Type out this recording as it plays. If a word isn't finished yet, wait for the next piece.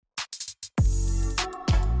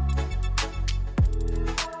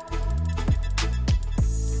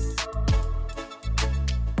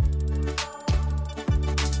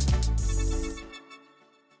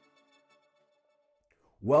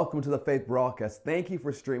Welcome to the Faith Broadcast. Thank you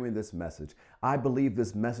for streaming this message. I believe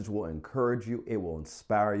this message will encourage you, it will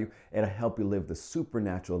inspire you, it'll help you live the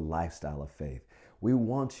supernatural lifestyle of faith. We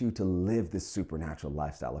want you to live this supernatural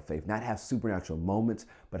lifestyle of faith, not have supernatural moments,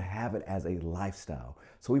 but have it as a lifestyle.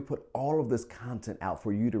 So we put all of this content out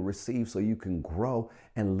for you to receive so you can grow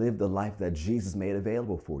and live the life that Jesus made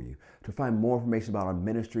available for you. To find more information about our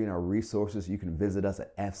ministry and our resources, you can visit us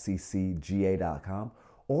at fccga.com.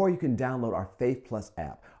 Or you can download our Faith Plus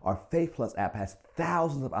app. Our Faith Plus app has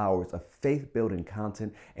thousands of hours of faith-building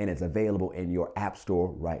content, and it's available in your app store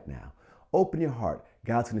right now. Open your heart.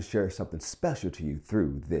 God's going to share something special to you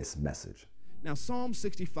through this message. Now, Psalm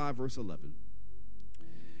 65, verse 11.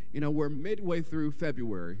 We're midway through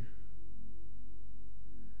February.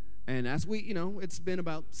 And as it's been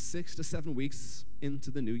about 6 to 7 weeks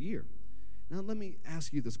into the new year. Now, let me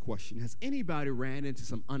ask you this question. Has anybody ran into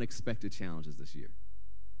some unexpected challenges this year?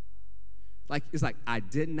 I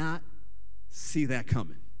did not see that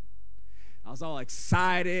coming. I was all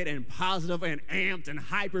excited and positive and amped and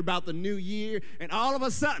hyper about the new year, and all of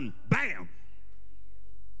a sudden, bam!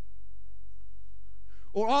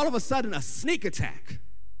 Or all of a sudden, a sneak attack.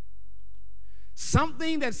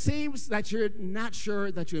 Something that seems that you're not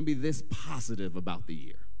sure that you're going to be this positive about the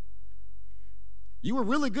year. You were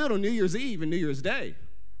really good on New Year's Eve and New Year's Day.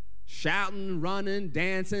 Shouting, running,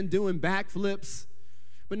 dancing, doing backflips.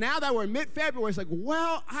 But now that we're mid-February, it's like,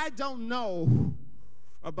 well, I don't know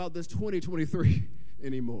about this 2023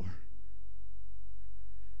 anymore.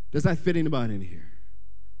 Does that fit anybody in here?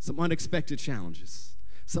 Some unexpected challenges,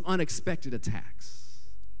 some unexpected attacks.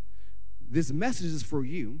 This message is for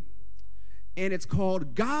you, and it's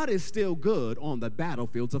called God is Still Good on the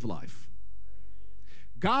Battlefields of Life.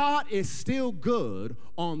 God is still good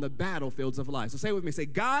on the battlefields of life. So say it with me. Say,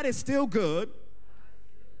 God is still good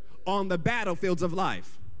on the battlefields of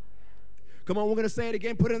life. Come on, we're going to say it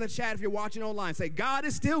again. Put it in the chat if you're watching online. Say, God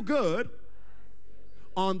is still good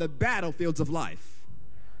on the battlefields of life.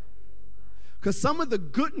 Because some of the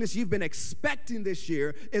goodness you've been expecting this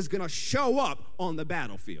year is going to show up on the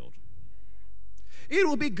battlefield. It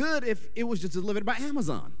would be good if it was just delivered by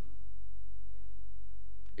Amazon.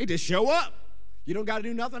 It just show up. You don't got to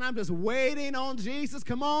do nothing. I'm just waiting on Jesus.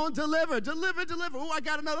 Come on, deliver, deliver, deliver. Oh, I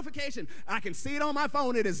got a notification. I can see it on my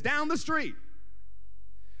phone. It is down the street.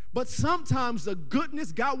 But sometimes the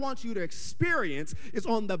goodness God wants you to experience is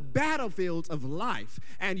on the battlefields of life.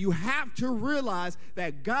 And you have to realize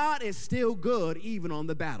that God is still good even on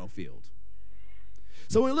the battlefield.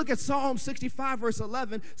 So when we look at Psalm 65, verse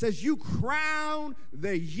 11, it says, you crown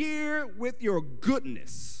the year with your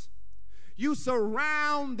goodness. You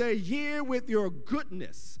surround the year with your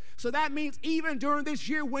goodness. So that means even during this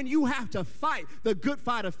year when you have to fight the good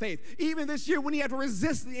fight of faith, even this year when you have to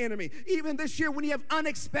resist the enemy, even this year when you have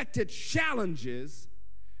unexpected challenges,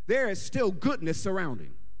 there is still goodness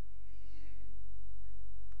surrounding.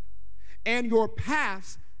 And your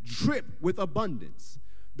paths drip with abundance.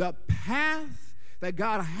 The path that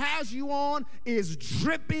God has you on is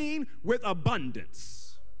dripping with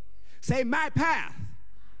abundance. Say, my path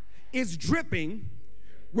is dripping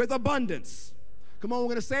with abundance. Come on, we're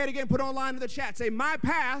going to say it again. Put it online in the chat. Say, my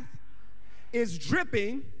path is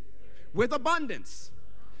dripping with abundance.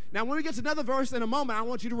 Now, when we get to another verse in a moment, I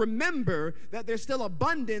want you to remember that there's still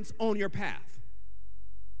abundance on your path.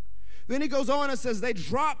 Then he goes on and says, they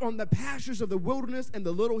drop on the pastures of the wilderness, and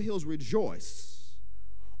the little hills rejoice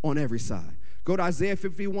on every side. Go to Isaiah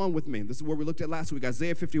 51 with me. This is where we looked at last week,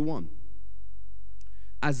 Isaiah 51.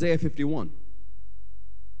 Isaiah 51.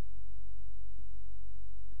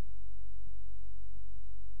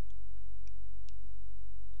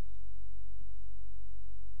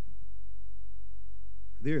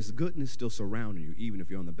 There's goodness still surrounding you, even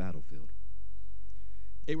if you're on the battlefield.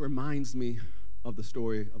 It reminds me of the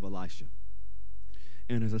story of Elisha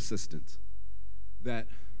and his assistant, that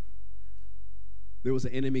there was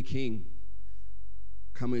an enemy king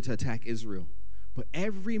coming to attack Israel. But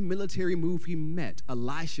every military move he met,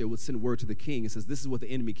 Elisha would send word to the king and says, this is what the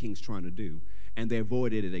enemy king's trying to do. And they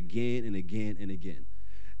avoided it again and again and again.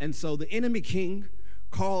 And so the enemy king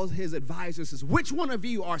calls his advisors and says, which one of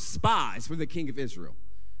you are spies for the king of Israel?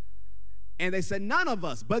 And they said, none of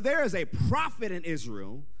us, but there is a prophet in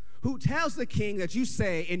Israel who tells the king that you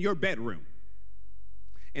say in your bedroom.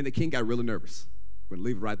 And the king got really nervous. We're going to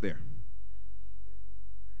leave it right there.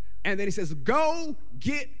 And then he says, go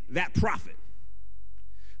get that prophet.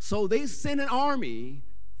 So they sent an army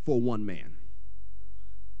for one man.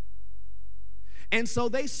 And so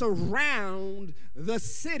they surround the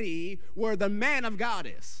city where the man of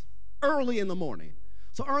God is early in the morning.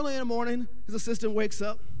 So early in the morning, his assistant wakes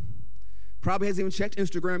up, Probably hasn't even checked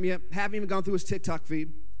Instagram yet, haven't even gone through his TikTok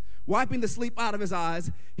feed. Wiping the sleep out of his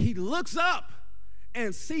eyes, he looks up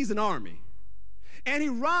and sees an army. And he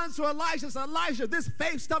runs to Elijah and says, Elijah, this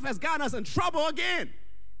faith stuff has gotten us in trouble again.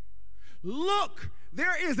 Look,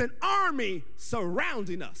 there is an army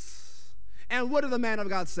surrounding us. And what did the man of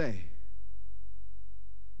God say?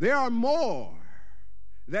 There are more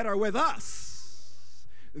that are with us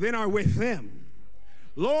than are with them.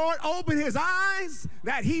 Lord, open his eyes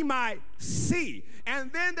that he might see.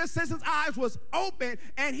 And then the citizen's eyes was open,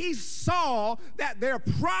 and he saw that their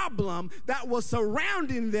problem that was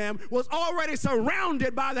surrounding them was already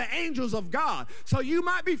surrounded by the angels of God. So you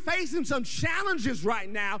might be facing some challenges right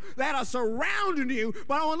now that are surrounding you,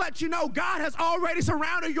 but I want to let you know God has already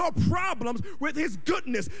surrounded your problems with his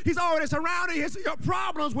goodness. He's already surrounded your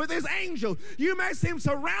problems with his angels. You may seem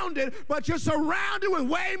surrounded, but you're surrounded with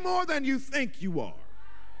way more than you think you are.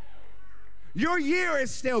 Your year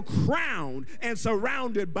is still crowned and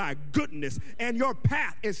surrounded by goodness, and your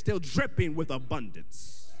path is still dripping with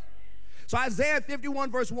abundance. So Isaiah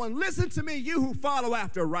 51 verse 1, listen to me, you who follow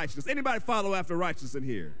after righteousness. Anybody follow after righteousness in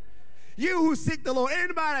here? You who seek the Lord.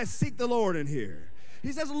 Anybody that seek the Lord in here?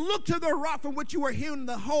 He says, look to the rock from which you were hewn,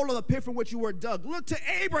 the hole of the pit from which you were dug. Look to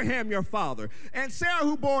Abraham, your father, and Sarah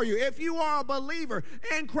who bore you. If you are a believer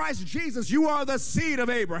in Christ Jesus, you are the seed of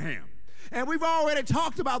Abraham. And we've already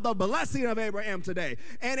talked about the blessing of Abraham today.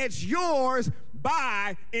 And it's yours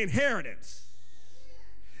by inheritance.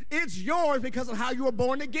 It's yours because of how you were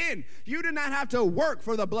born again. You did not have to work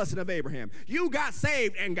for the blessing of Abraham. You got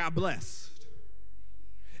saved and got blessed.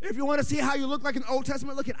 If you want to see how you look like in the Old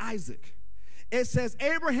Testament, look at Isaac. It says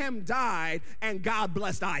Abraham died and God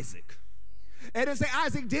blessed Isaac. It didn't say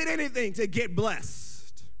Isaac did anything to get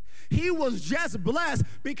blessed. He was just blessed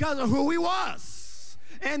because of who he was.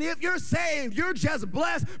 And if you're saved, you're just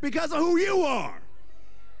blessed because of who you are.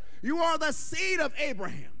 You are the seed of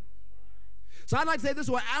Abraham. So I'd like to say this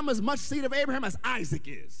way, I'm as much seed of Abraham as Isaac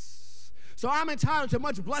is. So I'm entitled to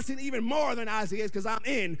much blessing even more than Isaac is because I'm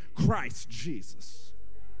in Christ Jesus.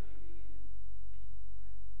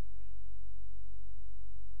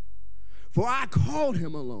 For I called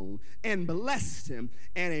him alone and blessed him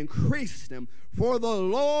and increased him. For the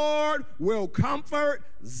Lord will comfort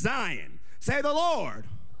Zion. Say, the Lord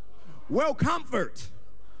will comfort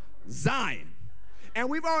Zion. And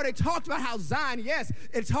we've already talked about how Zion, yes,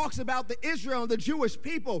 it talks about the Israel and the Jewish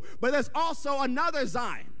people, but there's also another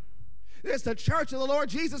Zion. It's the church of the Lord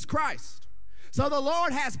Jesus Christ. So the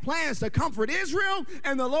Lord has plans to comfort Israel,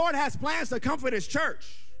 and the Lord has plans to comfort his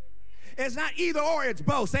church. It's not either or, it's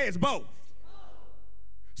both. Say it's both.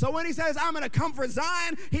 So when he says, I'm going to comfort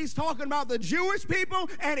Zion, he's talking about the Jewish people,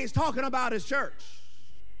 and he's talking about his church.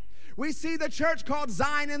 We see the church called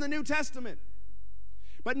Zion in the New Testament.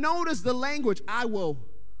 But notice the language, I will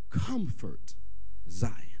comfort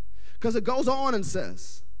Zion. Because it goes on and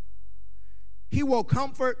says, he will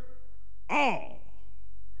comfort all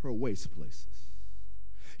her waste places.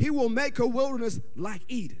 He will make her wilderness like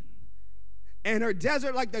Eden, and her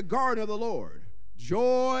desert like the garden of the Lord.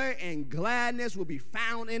 Joy and gladness will be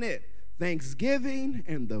found in it, thanksgiving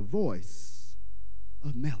and the voice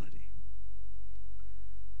of melody.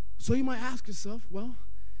 So you might ask yourself, well,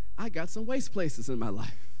 I got some waste places in my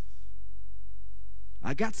life.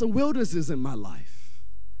 I got some wildernesses in my life.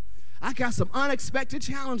 I got some unexpected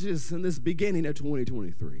challenges in this beginning of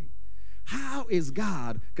 2023. How is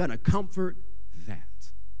God going to comfort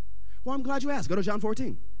that? Well, I'm glad you asked. Go to John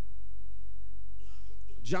 14.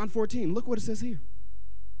 John 14, look what it says here.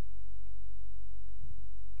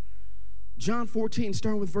 John 14,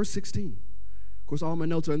 starting with verse 16. Of course, all my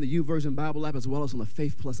notes are in the YouVersion Bible app as well as on the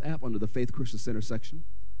Faith Plus app under the Faith Christian Center section.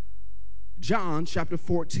 John chapter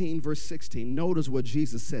 14, verse 16. Notice what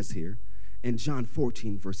Jesus says here in John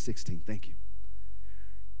 14, verse 16. Thank you.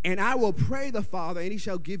 And I will pray the Father, and he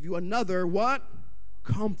shall give you another, what?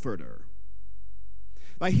 Comforter.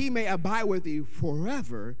 That he may abide with you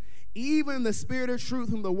forever, even the Spirit of truth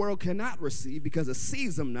whom the world cannot receive, because it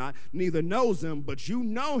sees him not, neither knows him, but you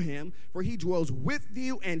know him, for he dwells with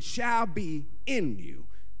you and shall be in you.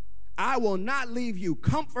 I will not leave you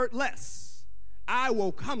comfortless. I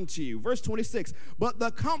will come to you. Verse 26, but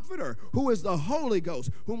the Comforter, who is the Holy Ghost,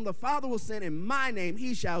 whom the Father will send in my name,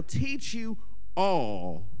 he shall teach you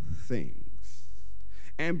all things,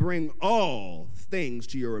 and bring all things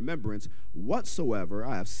to your remembrance, whatsoever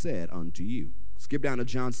I have said unto you. Skip down to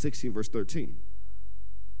John 16, verse 13.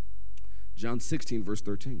 John 16, verse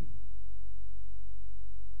 13.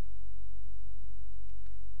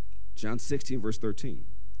 John 16, verse 13.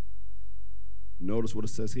 Notice what it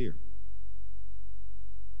says here.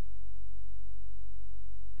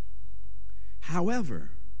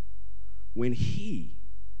 However, when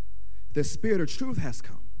the Spirit of truth has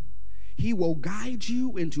come, he will guide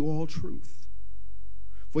you into all truth.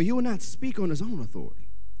 For he will not speak on his own authority,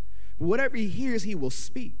 but whatever he hears, he will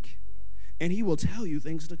speak, and he will tell you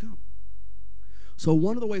things to come. So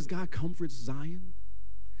one of the ways God comforts Zion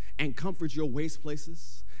and comforts your waste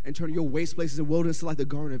places and turn your waste places and wilderness like the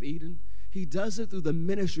Garden of Eden, he does it through the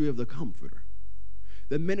ministry of the Comforter,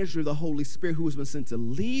 the ministry of the Holy Spirit, who has been sent to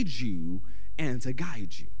lead you and to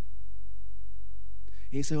guide you.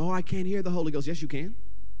 And you say, oh, I can't hear the Holy Ghost. Yes, you can.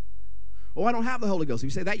 Oh, I don't have the Holy Ghost. If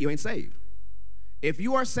you say that, you ain't saved. If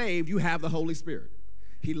you are saved, you have the Holy Spirit.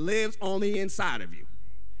 He lives on the inside of you.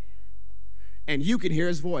 And you can hear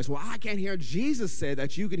his voice. Well, I can't hear. Jesus said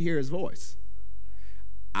that you can hear his voice.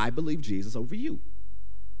 I believe Jesus over you.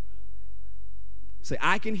 Say,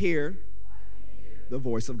 I can hear the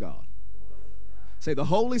voice of God. Say, the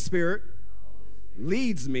Holy Spirit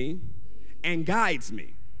leads me and guides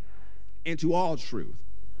me into all truth.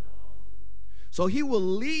 So he will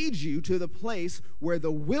lead you to the place where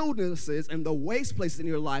the wildernesses and the waste places in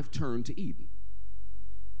your life turn to Eden.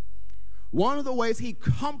 One of the ways he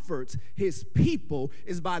comforts his people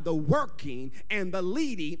is by the working and the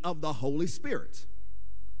leading of the Holy Spirit.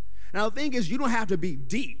 Now, the thing is, you don't have to be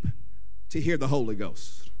deep to hear the Holy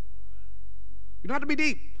Ghost. You don't have to be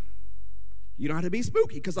deep. You don't have to be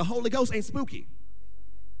spooky, because the Holy Ghost ain't spooky.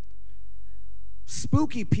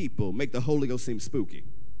 Spooky people make the Holy Ghost seem spooky.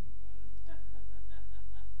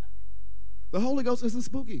 The Holy Ghost isn't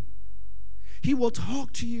spooky. He will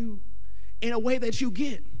talk to you in a way that you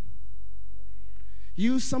get.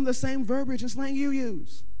 Use some of the same verbiage and slang you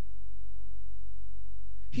use.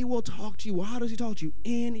 He will talk to you. How does he talk to you?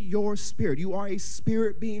 In your spirit. You are a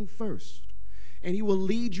spirit being first. And he will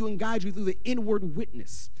lead you and guide you through the inward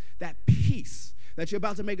witness, that peace that you're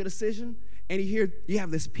about to make a decision, and you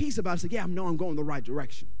have this peace about it. Say, yeah, I know I'm going the right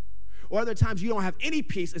direction. Or other times you don't have any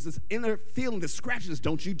peace. It's this inner feeling that scratches.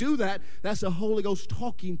 Don't you do that. That's the Holy Ghost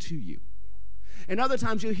talking to you. And other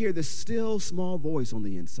times you'll hear this still small voice on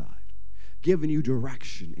the inside, giving you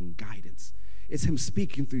direction and guidance. It's him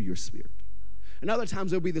speaking through your spirit. And other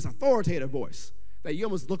times there'll be this authoritative voice that you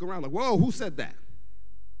almost look around like, whoa, who said that?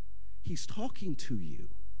 He's talking to you.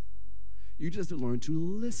 You just have to learn to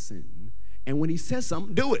listen. And when he says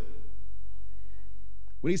something, do it.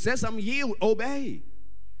 When he says something, yield, obey.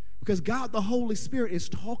 Because God, the Holy Spirit, is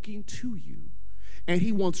talking to you. And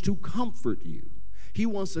he wants to comfort you. He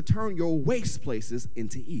wants to turn your waste places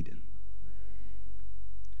into Eden.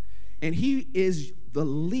 And he is the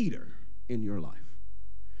leader in your life.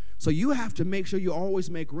 So you have to make sure you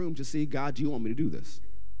always make room to see, God, do you want me to do this?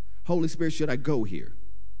 Holy Spirit, should I go here?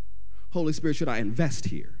 Holy Spirit, should I invest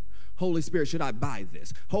here? Holy Spirit, should I buy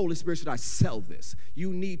this? Holy Spirit, should I sell this?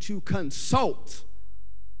 You need to consult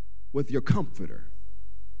with your comforter.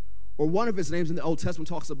 Or one of his names in the Old Testament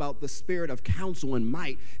talks about the spirit of counsel and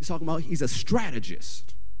might. He's talking about he's a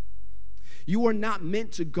strategist. You are not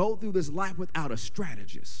meant to go through this life without a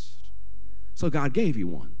strategist. So God gave you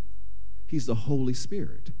one. He's the Holy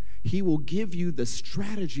Spirit. He will give you the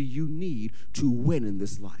strategy you need to win in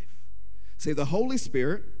this life. Say, the Holy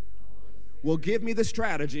Spirit will give me the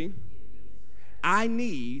strategy I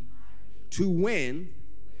need to win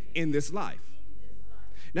in this life.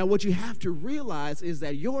 Now, what you have to realize is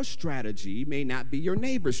that your strategy may not be your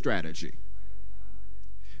neighbor's strategy.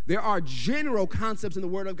 There are general concepts in the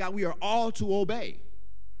Word of God we are all to obey.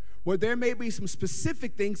 But there may be some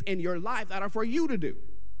specific things in your life that are for you to do.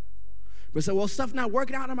 But say, well, stuff not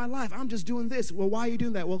working out in my life. I'm just doing this. Well, why are you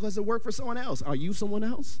doing that? Well, because it worked for someone else. Are you someone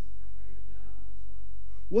else?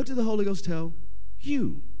 What did the Holy Ghost tell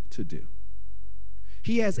you to do?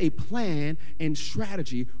 He has a plan and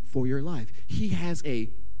strategy for your life. He has a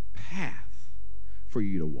path for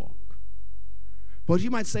you to walk. But you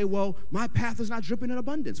might say, well, my path is not dripping in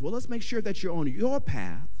abundance. Well, let's make sure that you're on your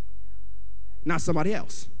path, not somebody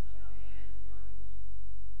else.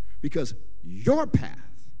 Because your path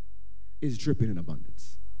is dripping in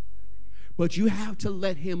abundance. But you have to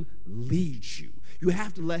let him lead you. You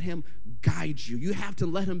have to let him guide you. You have to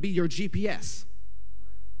let him be your GPS.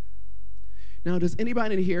 Now, does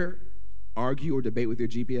anybody in here argue or debate with your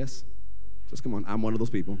GPS? Just come on, I'm one of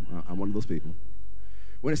those people. I'm one of those people.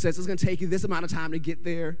 When it says it's going to take you this amount of time to get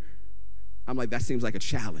there, I'm like, that seems like a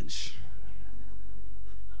challenge.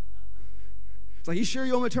 It's like, you sure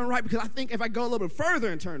you want me to turn right? Because I think if I go a little bit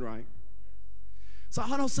further and turn right. So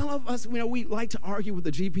I know some of us, we like to argue with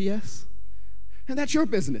the GPS, and that's your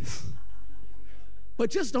business. But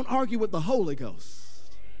just don't argue with the Holy Ghost.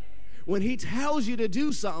 When he tells you to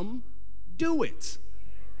do something, do it.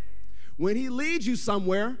 When he leads you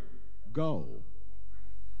somewhere, go.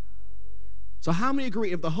 So how many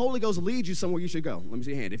agree if the Holy Ghost leads you somewhere, you should go? Let me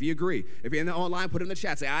see your hand. If you agree. If you're in the online, put it in the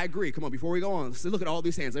chat. Say, I agree. Come on, before we go on, let's look at all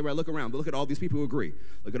these hands. Everybody look around. Look at all these people who agree.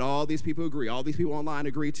 Look at all these people who agree. All these people online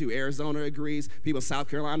agree too. Arizona agrees. People in South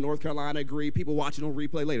Carolina, North Carolina agree. People watching on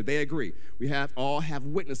replay later, they agree. We all have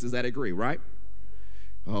witnesses that agree, right?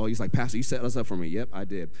 Oh, he's like, Pastor, you set us up for me. Yep, I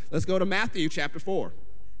did. Let's go to Matthew chapter 4.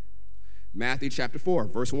 Matthew chapter 4,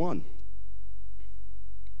 verse 1.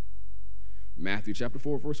 Matthew chapter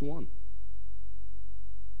 4, verse 1.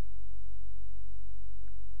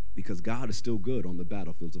 Because God is still good on the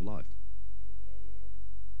battlefields of life.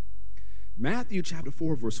 Matthew chapter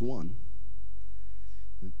 4, verse 1.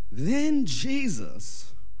 Then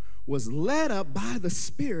Jesus was led up by the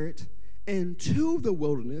Spirit into the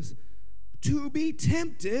wilderness to be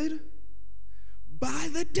tempted by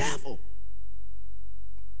the devil.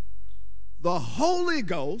 The Holy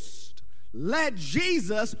Ghost led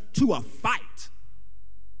Jesus to a fight.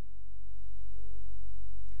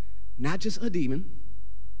 Not just a demon,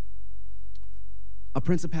 a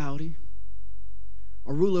principality,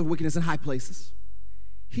 a ruler of wickedness in high places.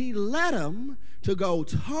 He led him to go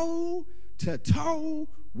toe to toe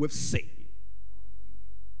with Satan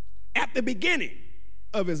at the beginning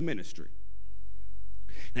of his ministry.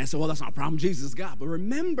 And I said, well, that's not a problem. Jesus is God. But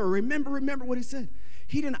remember what he said.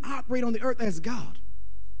 He didn't operate on the earth as God.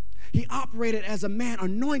 He operated as a man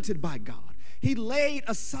anointed by God. He laid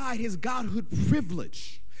aside his godhood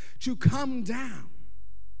privilege to come down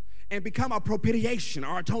and become a propitiation,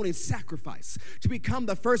 our atoning sacrifice, to become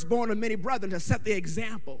the firstborn of many brethren, to set the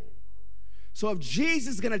example. So if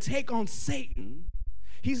Jesus is going to take on Satan,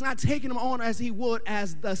 he's not taking him on as he would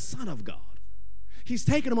as the Son of God. He's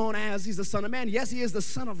taking him on as he's the Son of Man. Yes, he is the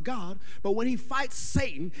Son of God, but when he fights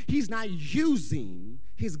Satan, he's not using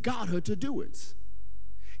his godhood to do it.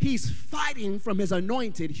 He's fighting from his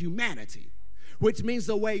anointed humanity, which means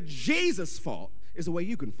the way Jesus fought is the way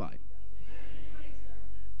you can fight.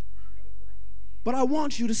 But I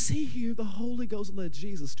want you to see here the Holy Ghost led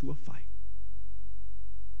Jesus to a fight.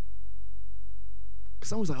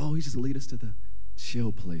 Someone's like, oh, he's just lead us to the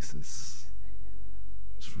chill places.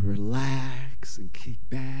 Just relax and kick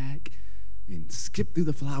back and skip through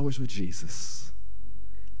the flowers with Jesus.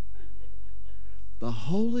 The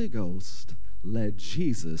Holy Ghost led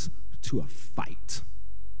Jesus to a fight.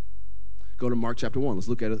 Go to Mark chapter 1. Let's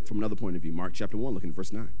look at it from another point of view. Mark chapter 1, look at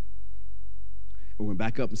verse 9. We're going to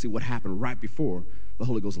back up and see what happened right before the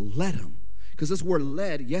Holy Ghost led him. Because this word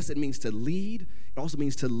led, yes, it means to lead. It also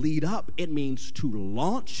means to lead up. It means to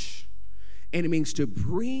launch. And it means to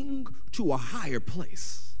bring to a higher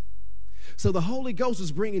place. So the Holy Ghost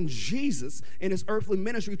is bringing Jesus in his earthly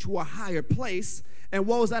ministry to a higher place. And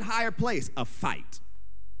what was that higher place? A fight.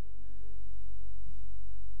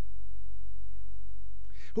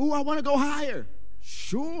 Ooh, I want to go higher.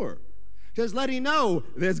 Sure. Just let him know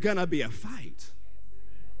there's going to be a fight.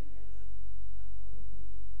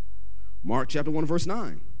 Mark chapter 1, verse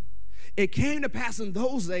 9. It came to pass in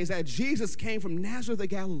those days that Jesus came from Nazareth of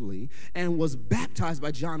Galilee and was baptized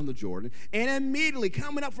by John in the Jordan. And immediately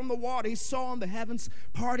coming up from the water, he saw in the heavens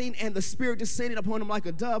parting and the Spirit descending upon him like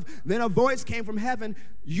a dove. Then a voice came from heaven,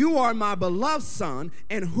 "You are my beloved Son,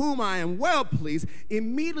 in whom I am well pleased."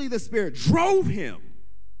 Immediately the Spirit drove him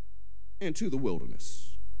into the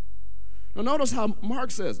wilderness. Now notice how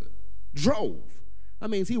Mark says it. Drove.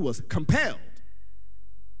 That means he was compelled.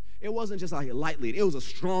 It wasn't just like a light lead. It was a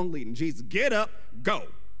strong lead. And Jesus, get up, go.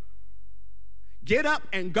 Get up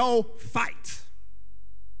and go fight.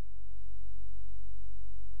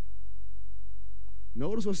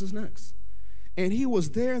 Notice what's this next. And he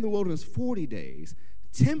was there in the wilderness 40 days,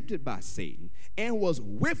 tempted by Satan, and was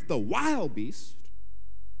with the wild beast,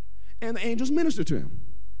 and the angels ministered to him.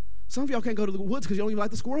 Some of y'all can't go to the woods because you don't even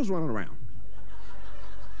like the squirrels running around.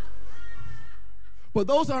 But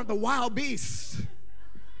those aren't the wild beasts.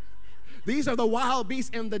 These are the wild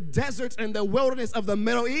beasts in the deserts and the wilderness of the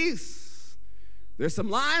Middle East. There's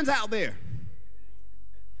some lions out there.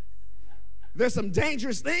 There's some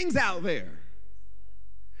dangerous things out there.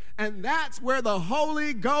 And that's where the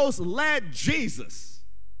Holy Ghost led Jesus.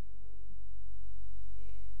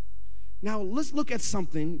 Now, let's look at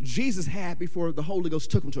something Jesus had before the Holy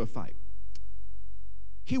Ghost took him to a fight.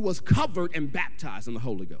 He was covered and baptized in the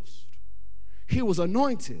Holy Ghost. He was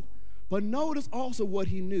anointed. But notice also what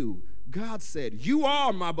he knew. God said, "You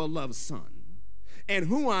are my beloved Son, in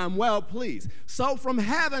whom I am well pleased." So from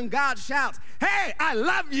heaven, God shouts, "Hey, I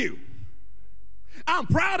love you. I'm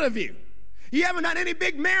proud of you. You haven't done any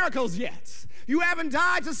big miracles yet. You haven't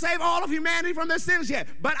died to save all of humanity from their sins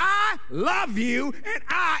yet. But I love you, and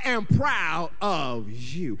I am proud of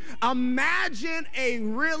you." Imagine a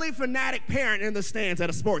really fanatic parent in the stands at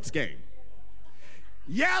a sports game.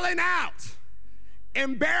 yelling out,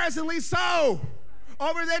 embarrassingly so,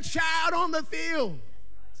 over their child on the field.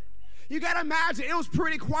 You got to imagine, it was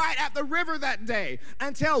pretty quiet at the river that day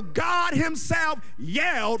until God himself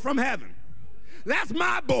yelled from heaven, "That's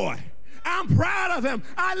my boy. I'm proud of him.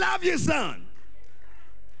 I love you, son."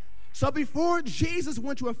 So before Jesus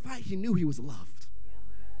went to a fight, he knew he was loved.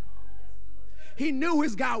 He knew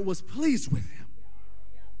his God was pleased with him.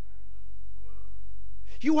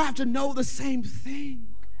 You have to know the same thing.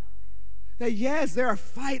 That yes, there are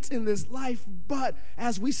fights in this life, but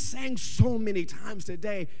as we sang so many times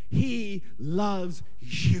today, he loves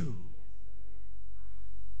you.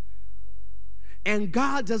 And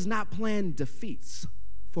God does not plan defeats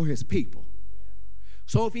for his people.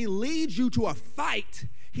 So if he leads you to a fight,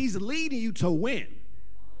 he's leading you to win.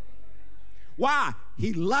 Why?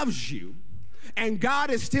 He loves you, and God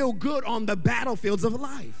is still good on the battlefields of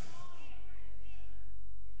life.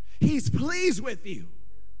 He's pleased with you.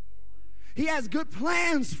 He has good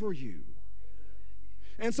plans for you.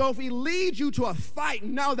 And so if he leads you to a fight,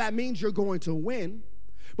 no, that means you're going to win.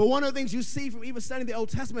 But one of the things you see from even studying the Old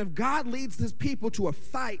Testament, if God leads his people to a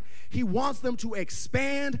fight, he wants them to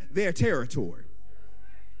expand their territory.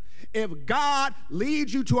 If God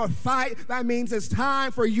leads you to a fight, that means it's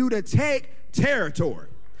time for you to take territory.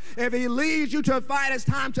 If he leads you to a fight, it's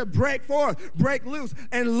time to break forth, break loose,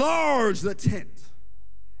 enlarge the tent.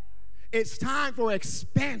 It's time for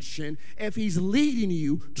expansion if he's leading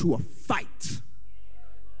you to a fight.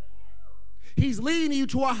 He's leading you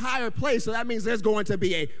to a higher place, so that means there's going to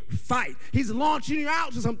be a fight. He's launching you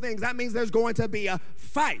out to some things. That means there's going to be a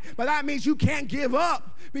fight. But that means you can't give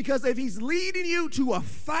up, because if he's leading you to a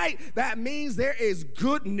fight, that means there is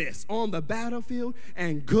goodness on the battlefield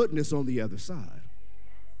and goodness on the other side.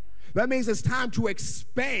 That means it's time to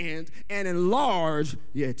expand and enlarge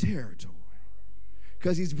your territory,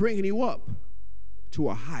 because he's bringing you up to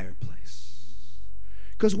a higher place.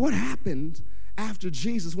 Because what happened after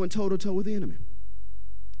Jesus went toe-to-toe with the enemy?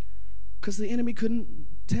 Because the enemy couldn't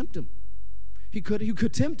tempt him. He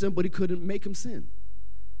could tempt him, but he couldn't make him sin.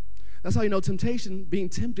 That's how you know temptation, being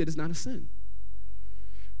tempted, is not a sin.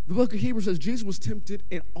 The book of Hebrews says Jesus was tempted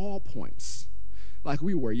in all points, like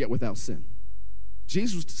we were, yet without sin.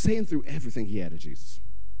 Jesus was saying through everything he had of Jesus.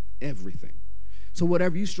 Everything. So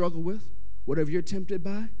whatever you struggle with, whatever you're tempted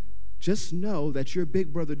by, just know that your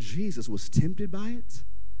big brother Jesus was tempted by it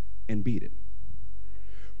and beat it.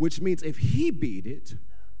 Which means if he beat it,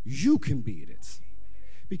 you can beat it,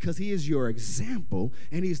 because he is your example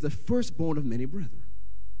and he's the firstborn of many brethren.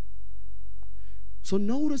 So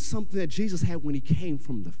notice something that Jesus had when he came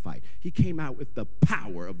from the fight. He came out with the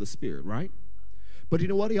power of the Spirit, right? But you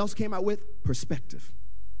know what he also came out with? Perspective.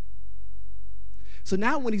 So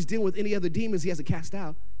now when he's dealing with any other demons he has to cast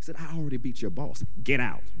out, he said, I already beat your boss. Get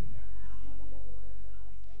out.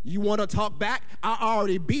 You want to talk back? I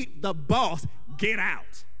already beat the boss. Get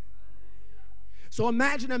out. So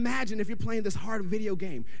imagine if you're playing this hard video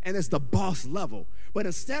game and it's the boss level. But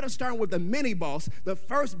instead of starting with the mini boss, the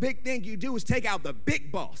first big thing you do is take out the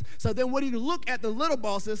big boss. So then when you look at the little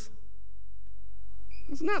bosses,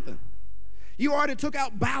 it's nothing. You already took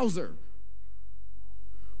out Bowser.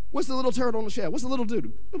 What's the little turtle on the shell? What's the little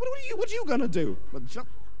dude? What you gonna do?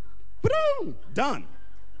 Ba-doom, done.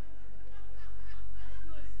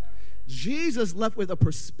 Jesus left with a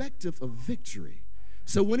perspective of victory.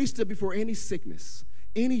 So when he stood before any sickness,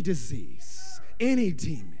 any disease, any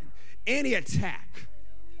demon, any attack,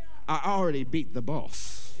 I already beat the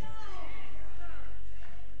boss.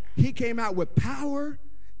 He came out with power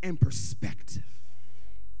and perspective.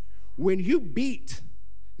 When you beat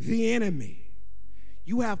the enemy,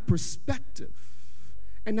 you have perspective,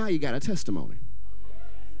 and now you got a testimony.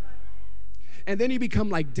 And then you become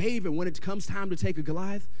like David. When it comes time to take a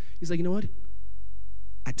Goliath, he's like, you know what?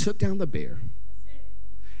 I took down the bear.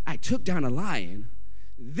 I took down a lion.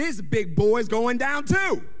 This big boy's going down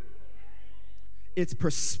too. It's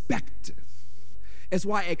perspective. It's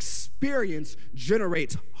why experience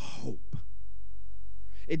generates hope.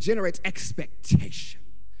 It generates expectation,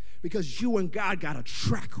 because you and God got a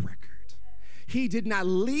track record. He did not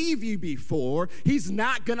leave you before. He's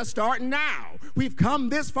not going to start now. We've come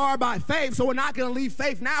this far by faith, so we're not going to leave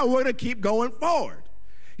faith now. We're going to keep going forward.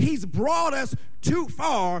 He's brought us too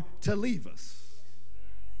far to leave us.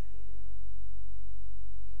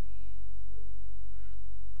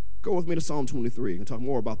 Go with me to Psalm 23 and talk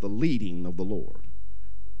more about the leading of the Lord,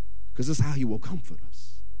 because this is how he will comfort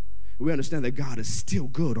us. We understand that God is still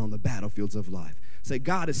good on the battlefields of life. Say,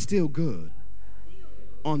 God is still good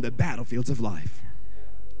on the battlefields of life.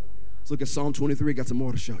 Let's look at Psalm 23. Got some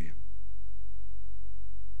more to show you.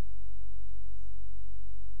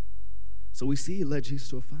 So we see he led Jesus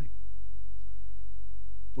to a fight.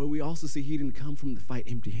 But we also see he didn't come from the fight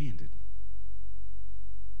empty-handed.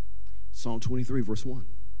 Psalm 23, verse 1.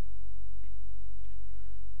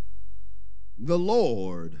 The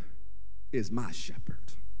Lord is my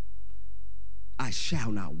shepherd. I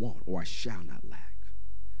shall not want, or I shall not lack.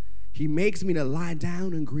 He makes me to lie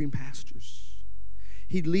down in green pastures.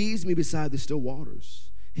 He leads me beside the still waters.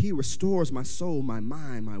 He restores my soul, my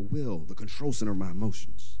mind, my will, the control center of my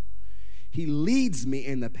emotions. He leads me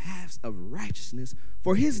in the paths of righteousness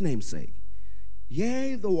for his name's sake.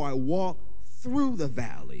 Yea, though I walk through the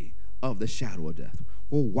valley of the shadow of death.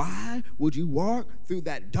 Well, why would you walk through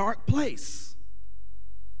that dark place?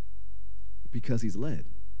 Because he's led.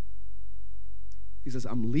 He says,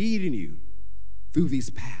 I'm leading you through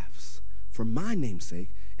these paths for my name's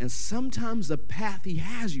sake. And sometimes the path he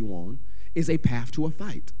has you on is a path to a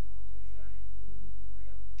fight.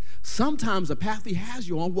 Sometimes the path he has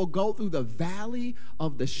you on will go through the valley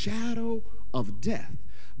of the shadow of death.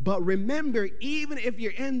 But remember, even if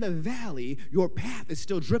you're in the valley, your path is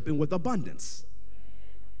still dripping with abundance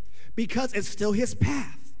because it's still his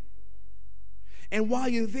path. And while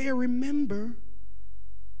you're there, remember,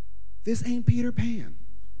 this ain't Peter Pan.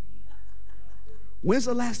 When's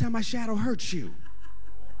the last time my shadow hurt you?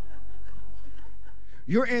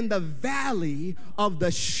 You're in the valley of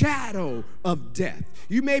the shadow of death.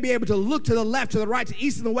 You may be able to look to the left, to the right, to the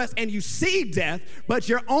east, and the west, and you see death, but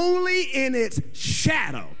you're only in its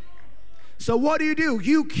shadow. So what do?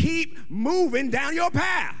 You keep moving down your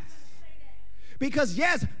path. Because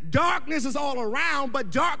yes, darkness is all around,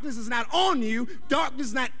 but darkness is not on you. Darkness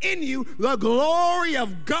is not in you. The glory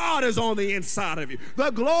of God is on the inside of you. The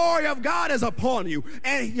glory of God is upon you,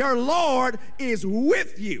 and your Lord is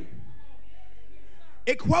with you.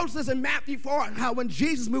 It quotes this in Matthew 4, how when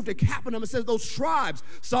Jesus moved to Capernaum, it says those tribes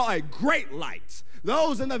saw a great light.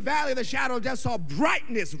 Those in the valley of the shadow of death saw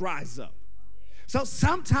brightness rise up. So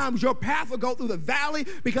sometimes your path will go through the valley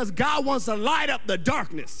because God wants to light up the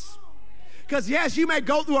darkness. Because yes, you may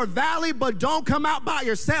go through a valley, but don't come out by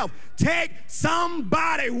yourself. Take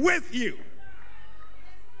somebody with you.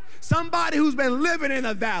 Somebody who's been living in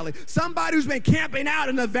the valley. Somebody who's been camping out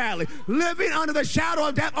in the valley. Living under the shadow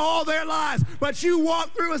of death all their lives. But you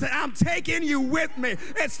walk through and say, I'm taking you with me.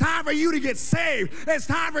 It's time for you to get saved. It's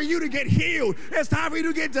time for you to get healed. It's time for you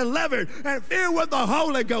to get delivered and filled with the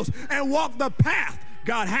Holy Ghost and walk the path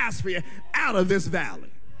God has for you out of this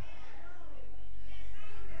valley.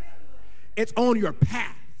 It's on your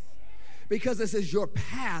path. Because it says your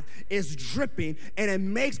path is dripping and it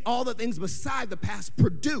makes all the things beside the path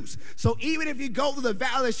produce. So even if you go through the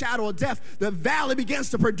valley of the shadow of death, the valley begins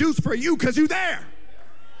to produce for you because you're there.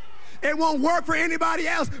 It won't work for anybody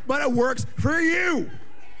else, but it works for you.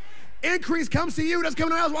 Increase comes to you, doesn't come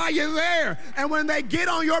to else while you're there. And when they get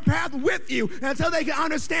on your path with you, until they can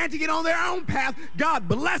understand to get on their own path, God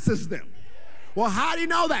blesses them. Well, how do you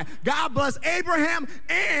know that? God blessed Abraham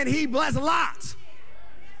and he blessed Lot.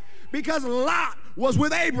 Because Lot was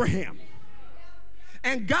with Abraham.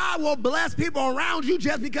 And God will bless people around you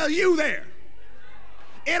just because you're there.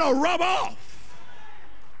 It'll rub off.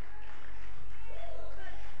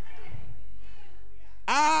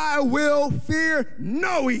 I will fear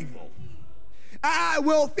no evil. I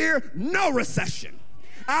will fear no recession.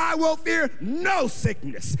 I will fear no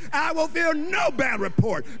sickness. I will fear no bad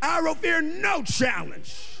report. I will fear no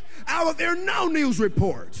challenge. I will fear no news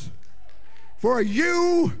report. For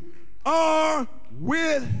you are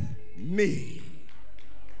with me.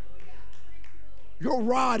 Your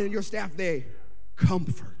rod and your staff, they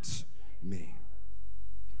comfort me.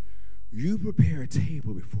 You prepare a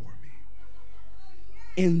table before me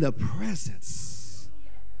in the presence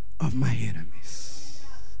of my enemies.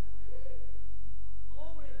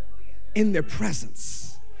 In their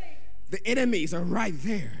presence. The enemies are right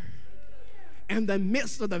there. In the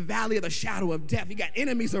midst of the valley of the shadow of death, you got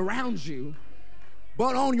enemies around you.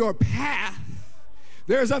 But on your path,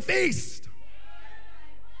 there's a feast.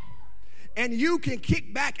 And you can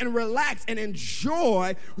kick back and relax and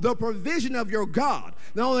enjoy the provision of your God.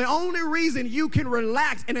 Now, the only reason you can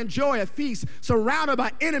relax and enjoy a feast surrounded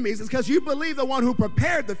by enemies is because you believe the one who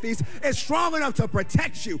prepared the feast is strong enough to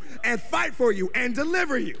protect you and fight for you and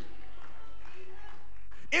deliver you.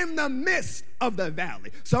 In the midst of the valley,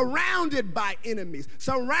 surrounded by enemies,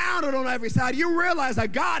 surrounded on every side, you realize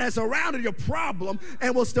that God has surrounded your problem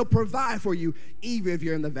and will still provide for you even if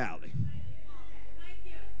you're in the valley.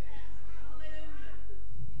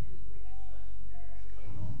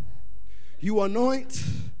 You anoint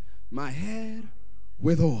my head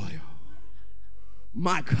with oil.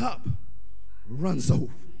 My cup runs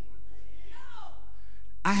over.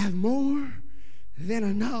 I have more than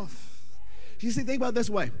enough. You see, think about it this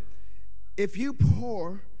way. If you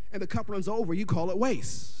pour and the cup runs over, you call it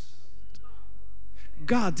waste.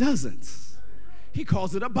 God doesn't. He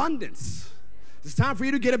calls it abundance. It's time for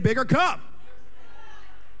you to get a bigger cup.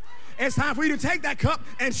 It's time for you to take that cup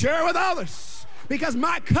and share it with others. Because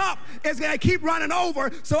my cup is going to keep running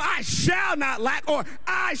over, so I shall not lack, or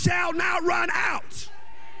I shall not run out.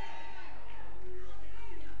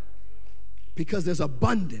 Because there's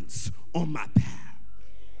abundance on my path.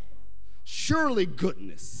 Surely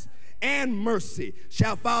goodness and mercy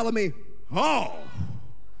shall follow me all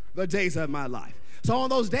the days of my life. So on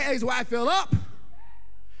those days where I feel up,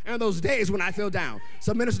 and those days when I feel down.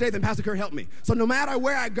 So Minister Dave and Pastor Kerrick help me. So no matter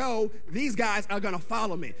where I go, these guys are going to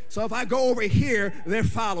follow me. So if I go over here, they're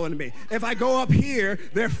following me. If I go up here,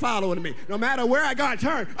 they're following me. No matter where I go, I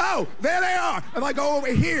turn. Oh, there they are. If I go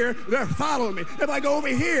over here, they're following me. If I go over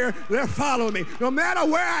here, they're following me. No matter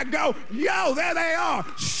where I go, yo, there they are.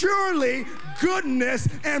 Surely goodness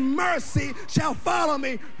and mercy shall follow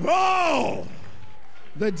me all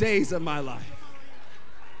the days of my life.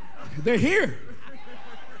 They're here.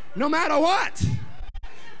 No matter what,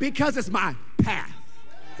 because it's my path.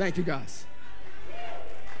 Thank you, guys.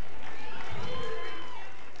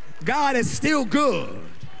 God is still good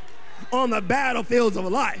on the battlefields of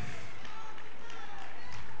life.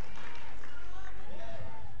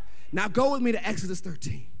 Now go with me to Exodus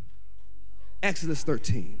 13. Exodus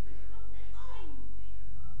 13.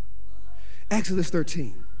 Exodus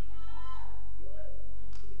 13.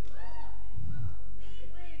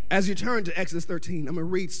 As you turn to Exodus 13, I'm going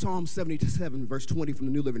to read Psalm 77, verse 20 from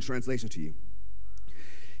the New Living Translation to you.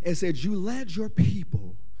 It said, you led your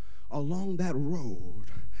people along that road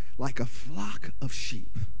like a flock of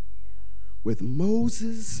sheep, with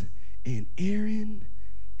Moses and Aaron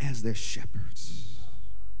as their shepherds.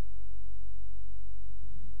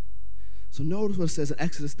 So notice what it says in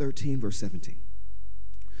Exodus 13, verse 17.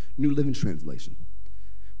 New Living Translation.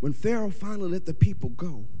 When Pharaoh finally let the people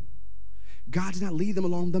go, God did not lead them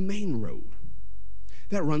along the main road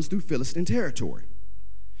that runs through Philistine territory,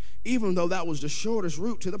 even though that was the shortest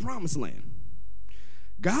route to the promised land.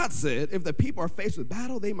 God said if the people are faced with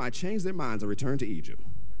battle, they might change their minds and return to Egypt.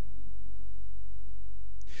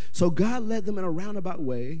 So God led them in a roundabout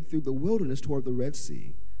way through the wilderness toward the Red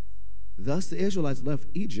Sea. Thus the Israelites left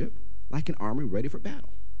Egypt like an army ready for battle.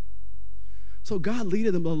 So God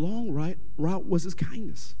leaded them the long route was his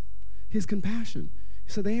kindness, his compassion.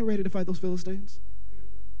 He said, they ain't ready to fight those Philistines.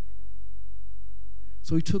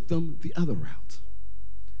 So he took them the other route.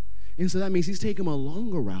 And so that means he's taking them a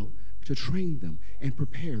longer route to train them and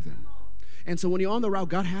prepare them. And so when you're on the route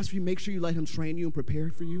God has for you, make sure you let him train you and prepare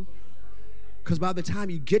for you. Because by the time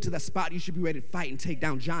you get to that spot, you should be ready to fight and take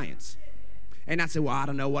down giants. And not say, well, I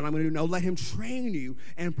don't know what I'm going to do. No, let him train you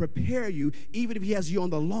and prepare you, even if he has you on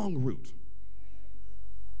the long route.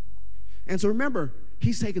 And so remember,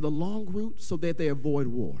 he's taking the long route so that they avoid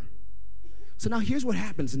war. So now here's what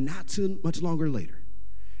happens not too much longer later.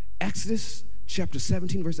 Exodus chapter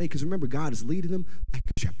 17, verse 8, because remember, God is leading them like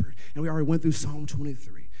a shepherd. And we already went through Psalm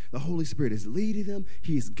 23. The Holy Spirit is leading them.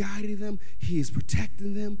 He is guiding them. He is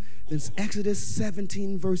protecting them. Then Exodus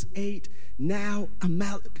 17, verse 8, now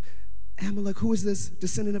Amalek, who is this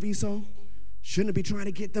descendant of Esau? Shouldn't be trying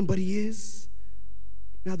to get them, but he is.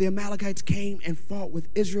 Now the Amalekites came and fought with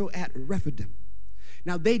Israel at Rephidim.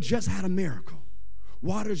 Now they just had a miracle.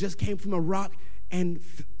 Water just came from a rock and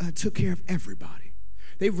took care of everybody.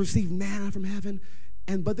 They've received manna from heaven,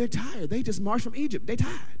 but they're tired. They just marched from Egypt. They're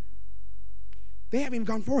tired. They haven't even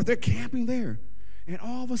gone forth. They're camping there. And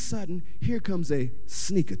all of a sudden, here comes a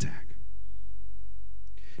sneak attack.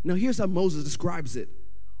 Now here's how Moses describes it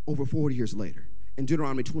over 40 years later in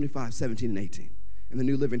Deuteronomy 25, 17, and 18. In the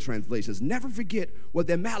New Living Translation, says, never forget what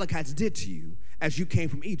the Amalekites did to you as you came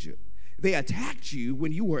from Egypt. They attacked you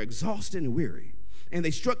when you were exhausted and weary, and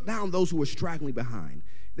they struck down those who were straggling behind.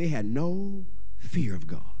 They had no fear of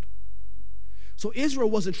God. So Israel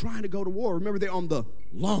wasn't trying to go to war. Remember, they're on the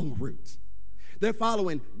long route. They're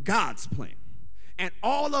following God's plan. And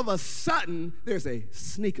all of a sudden, there's a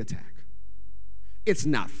sneak attack. It's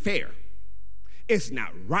not fair. It's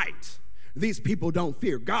not right. These people don't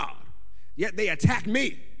fear God. Yet they attack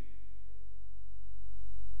me.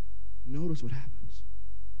 Notice what happens.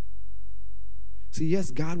 See,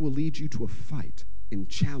 yes, God will lead you to a fight and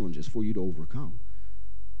challenges for you to overcome.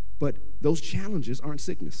 But those challenges aren't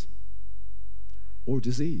sickness or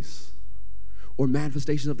disease or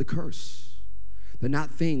manifestations of the curse. They're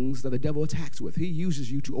not things that the devil attacks with. He uses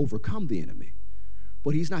you to overcome the enemy.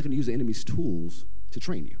 But he's not going to use the enemy's tools to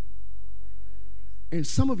train you. And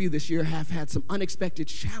some of you this year have had some unexpected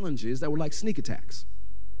challenges that were like sneak attacks,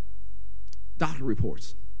 doctor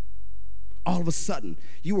reports, All of a sudden,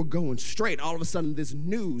 you were going straight. All of a sudden, this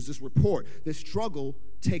news, this report, this struggle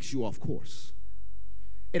takes you off course.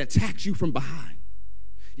 It attacks you from behind.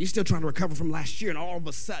 You're still trying to recover from last year, and all of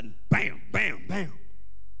a sudden, bam, bam, bam.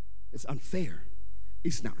 It's unfair.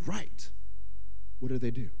 It's not right. What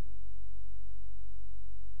do?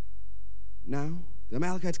 Now, the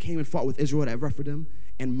Amalekites came and fought with Israel at Rephidim,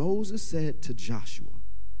 and Moses said to Joshua,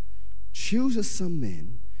 choose us some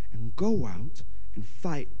men and go out and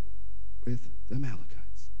fight with the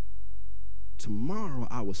Amalekites. Tomorrow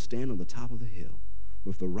I will stand on the top of the hill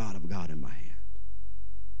with the rod of God in my hand.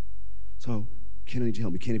 So, Ken, I need you to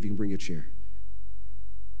help me. Ken, if you can bring your chair.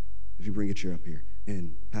 If you bring your chair up here.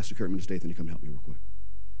 And Pastor Kerrick, Minister Dathan, you come help me real quick.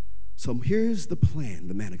 So here's the plan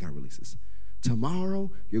the man of God releases.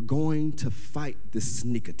 Tomorrow, you're going to fight this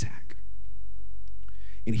sneak attack.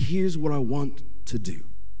 And here's what I want to do.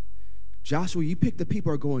 Joshua, you pick the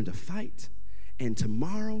people who are going to fight, and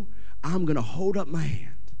tomorrow, I'm going to hold up my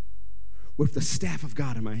hand with the staff of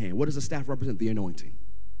God in my hand. What does the staff represent? The anointing.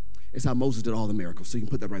 It's how Moses did all the miracles, so you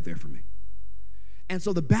can put that right there for me. And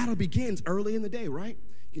so the battle begins early in the day, right?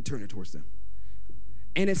 You can turn it towards them.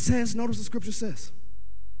 And it says, notice the scripture says,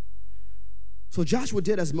 so Joshua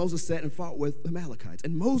did as Moses said and fought with the Amalekites.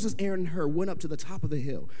 And Moses, Aaron, and Hur went up to the top of the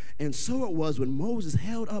hill. And so it was when Moses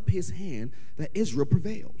held up his hand that Israel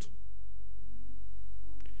prevailed.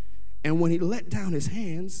 And when he let down his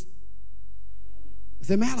hands,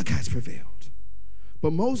 the Amalekites prevailed.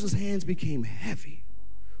 But Moses' hands became heavy.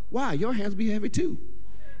 Why? Your hands be heavy too.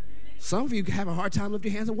 Some of you have a hard time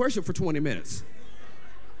lifting your hands and worship for 20 minutes.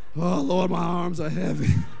 Oh, Lord, my arms are heavy.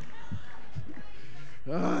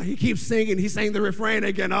 He keeps singing. He sang the refrain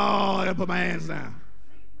again. Oh, I gotta put my hands down.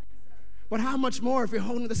 But how much more if you're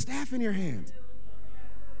holding the staff in your hand?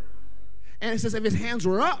 And it says if his hands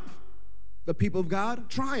were up, the people of God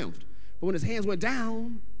triumphed. But when his hands went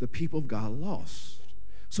down, the people of God lost.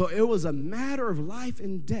 So it was a matter of life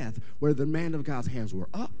and death whether the man of God's hands were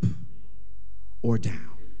up or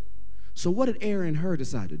down. So what did Aaron and Hur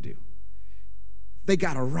decide to do? They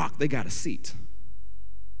got a rock, they got a seat.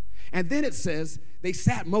 And then it says they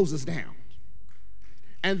sat Moses down.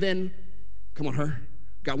 And then, come on, Hur,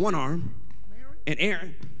 got one arm, and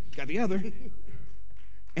Aaron got the other.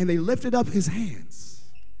 And they lifted up his hands.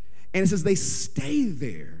 And it says they stayed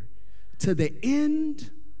there to the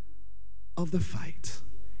end of the fight.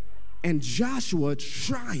 And Joshua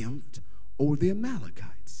triumphed over the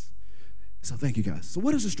Amalekites. So thank you, guys. So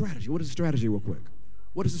what is the strategy? What is the strategy real quick?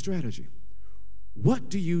 What is the strategy? What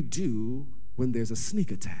do you do when there's a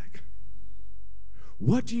sneak attack?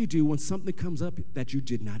 What do you do when something comes up that you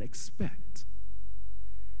did not expect?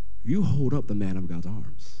 You hold up the man of God's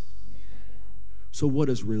arms. So what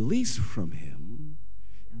is released from him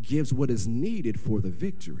gives what is needed for the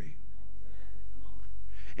victory.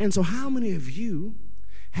 And so how many of you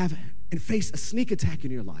have and faced a sneak attack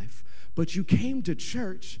in your life, but you came to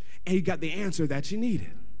church and you got the answer that you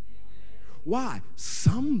needed? Why?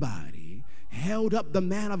 Somebody held up the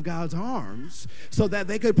man of God's arms so that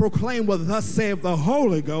they could proclaim what thus saith the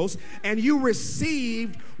Holy Ghost, and you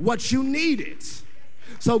received what you needed.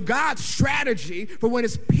 So God's strategy for when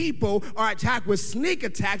his people are attacked with sneak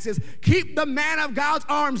attacks is keep the man of God's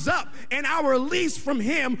arms up, and I'll release from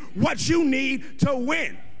him what you need to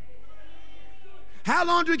win. How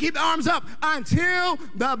long do we keep the arms up? Until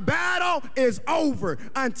the battle is over,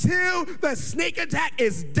 until the sneak attack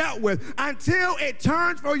is dealt with, until it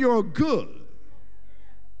turns for your good.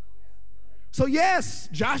 So yes,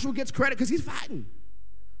 Joshua gets credit because he's fighting.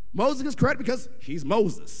 Moses gets credit because he's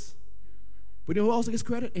Moses. But you know who also gets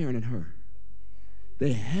credit? Aaron and Hur.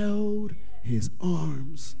 They held his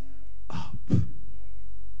arms up.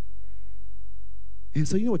 And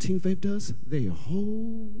so you know what Team Faith does? They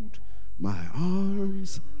hold my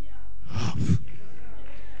arms up.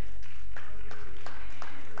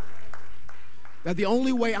 That the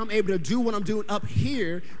only way I'm able to do what I'm doing up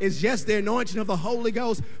here is just the anointing of the Holy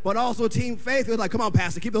Ghost, but also Team Faith is like, come on,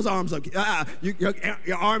 Pastor, keep those arms up.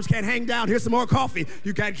 Your arms can't hang down. Here's some more coffee.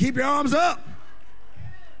 You got to keep your arms up.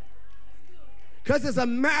 Because it's a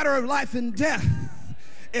matter of life and death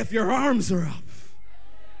if your arms are up.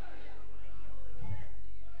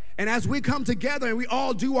 And as we come together and we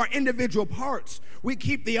all do our individual parts, we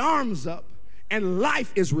keep the arms up and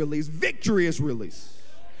life is released, victory is released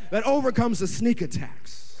that overcomes the sneak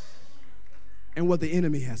attacks and what the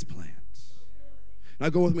enemy has planned. Now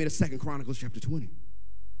go with me to 2 Chronicles chapter 20.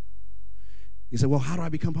 You say, well, how do I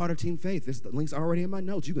become part of Team Faith? The link's already in my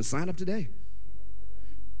notes. You can sign up today.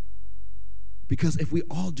 Because if we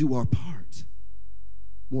all do our part,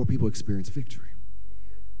 more people experience victory.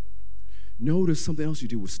 Notice something else you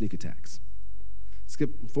do with sneak attacks.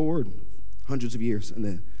 Skip forward hundreds of years in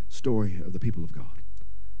the story of the people of God.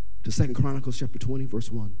 To 2 Chronicles chapter 20,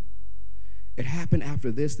 verse 1. It happened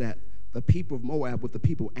after this that the people of Moab with the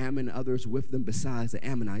people of Ammon and others with them besides the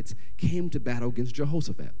Ammonites came to battle against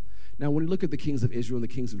Jehoshaphat. Now, when you look at the kings of Israel and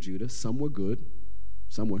the kings of Judah, some were good,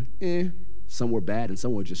 some were some were bad, and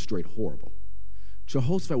some were just straight horrible.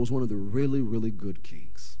 Jehoshaphat was one of the really, really good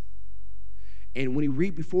kings. And when you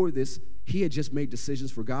read before this, he had just made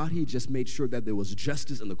decisions for God. He had just made sure that there was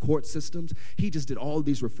justice in the court systems. He just did all of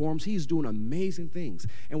these reforms. He's doing amazing things.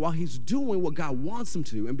 And while he's doing what God wants him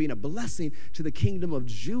to and being a blessing to the kingdom of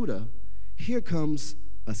Judah, here comes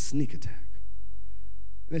a sneak attack.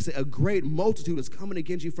 And they say, a great multitude is coming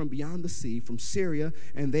against you from beyond the sea, from Syria,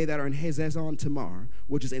 and they that are in Hazazon Tamar,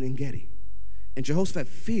 which is in En-gedi. And Jehoshaphat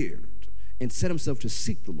feared and set himself to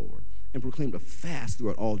seek the Lord and proclaimed a fast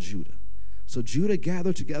throughout all Judah. So Judah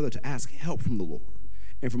gathered together to ask help from the Lord.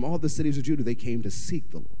 And from all the cities of Judah, they came to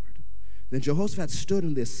seek the Lord. Then Jehoshaphat stood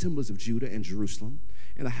in the assemblies of Judah and Jerusalem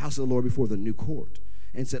in the house of the Lord before the new court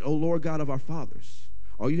and said, O Lord God of our fathers,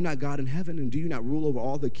 are you not God in heaven, and do you not rule over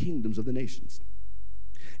all the kingdoms of the nations?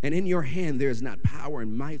 And in your hand there is not power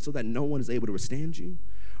and might so that no one is able to withstand you?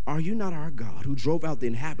 Are you not our God who drove out the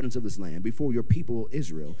inhabitants of this land before your people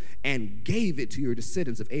Israel and gave it to your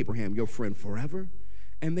descendants of Abraham, your friend, forever?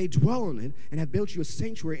 And they dwell in it and have built you a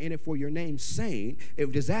sanctuary in it for your name, saying,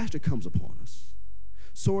 if disaster comes upon us,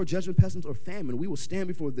 sword, judgment, pestilence, or famine, we will stand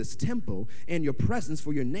before this temple in your presence,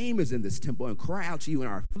 for your name is in this temple, and cry out to you in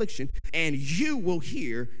our affliction, and you will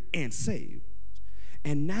hear and save.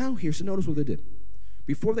 And now here, so notice what they did.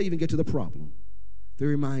 Before they even get to the problem, they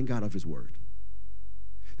remind God of his word.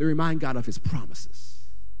 They remind God of his promises.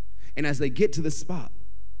 And as they get to this spot,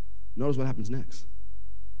 notice what happens next.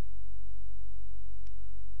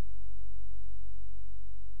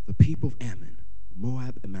 The people of Ammon,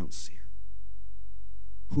 Moab, and Mount Seir,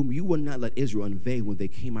 whom you would not let Israel invade when they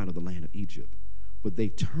came out of the land of Egypt, but they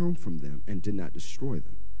turned from them and did not destroy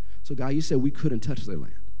them. So God, you said we couldn't touch their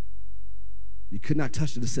land. You could not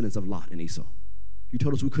touch the descendants of Lot and Esau. You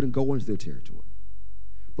told us we couldn't go into their territory.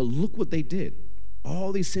 But look what they did.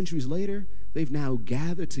 All these centuries later, they've now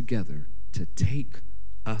gathered together to take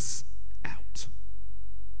us out.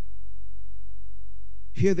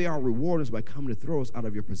 Here they are rewarding us by coming to throw us out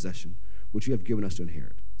of your possession, which you have given us to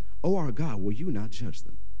inherit. O our God, will you not judge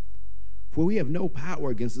them? For we have no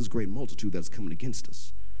power against this great multitude that's coming against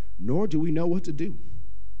us, nor do we know what to do.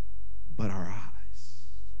 But our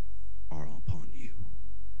eyes are upon you.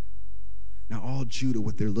 Now all Judah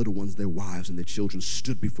with their little ones, their wives, and their children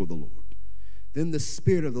stood before the Lord. Then the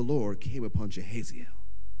Spirit of the Lord came upon Jehaziel,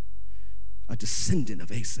 a descendant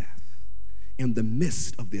of Asaph, in the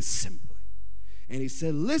midst of the assembly. And he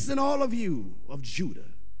said, listen, all of you of Judah,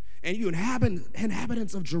 and you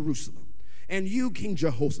inhabitants of Jerusalem, and you, King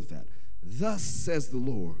Jehoshaphat, thus says the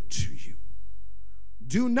Lord to you,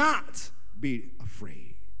 do not be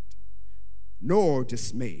afraid, nor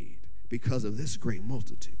dismayed because of this great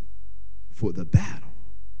multitude, for the battle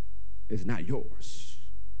is not yours,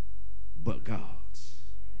 but God's.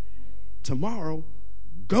 Tomorrow,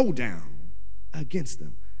 go down against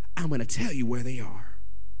them. I'm going to tell you where they are.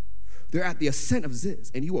 They're at the ascent of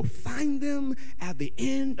Ziz, and you will find them at the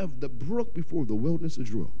end of the brook before the wilderness of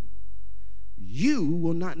Jeruel. You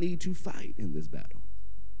will not need to fight in this battle.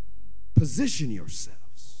 Position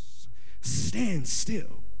yourselves, stand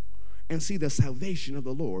still, and see the salvation of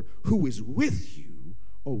the Lord who is with you,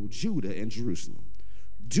 O Judah and Jerusalem.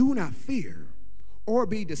 Do not fear or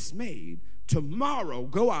be dismayed. Tomorrow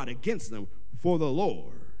go out against them, for the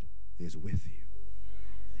Lord is with you.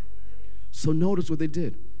 So notice what they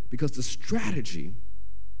did. Because the strategy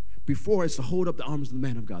before is to hold up the arms of the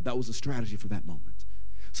man of God. That was the strategy for that moment.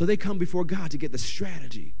 So they come before God to get the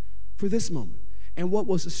strategy for this moment. And what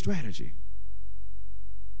was the strategy?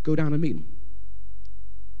 Go down and meet him.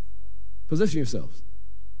 Position yourselves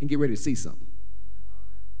and get ready to see something.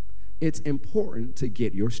 It's important to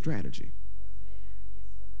get your strategy.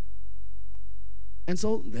 And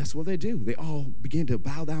so that's what they do. They all begin to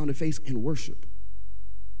bow down their face and worship.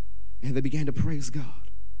 And they began to praise God.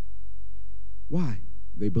 Why?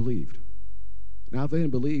 They believed. Now, if they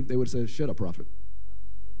didn't believe, they would have said, shut up, prophet.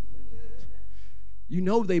 You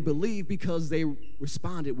know they believed because they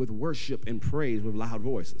responded with worship and praise with loud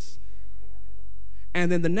voices. And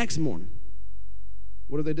then the next morning,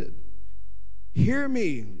 what do they do? Hear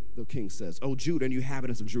me, the king says, O Judah and you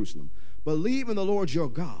inhabitants of Jerusalem. Believe in the Lord your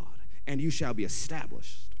God, and you shall be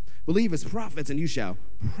established. Believe his prophets, and you shall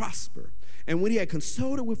prosper. And when he had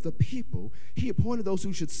consulted with the people, he appointed those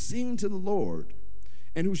who should sing to the Lord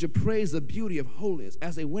and who should praise the beauty of holiness.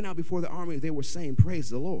 As they went out before the army, they were saying, praise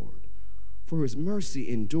the Lord. for his mercy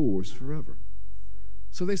endures forever.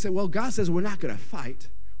 So they said, well, God says we're not going to fight.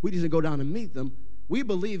 We just go down and meet them. We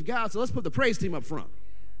believe God, so let's put the praise team up front.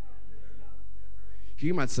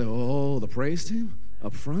 You might say, oh, the praise team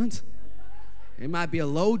up front? It might be a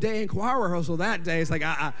low day in choir rehearsal that day. It's like,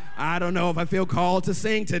 I don't know if I feel called to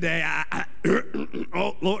sing today.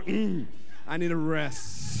 Oh, Lord, I need a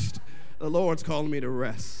rest. The Lord's calling me to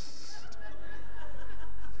rest.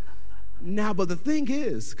 Now, but the thing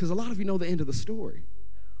is, because a lot of you know the end of the story,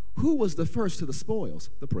 who was the first to the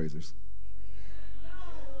spoils? The praisers.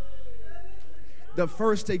 The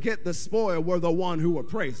first to get the spoil were the one who were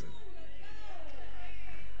praising.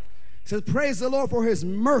 It says, praise the Lord for his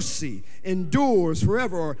mercy endures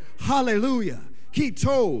forever. Or, hallelujah. Ki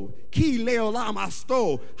tov, ki leolam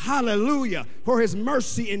asto. Hallelujah. For his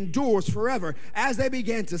mercy endures forever. As they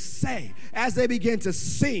began to say, as they began to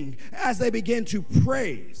sing, as they began to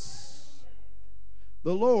praise,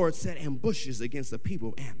 the Lord set ambushes against the people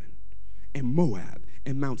of Ammon and Moab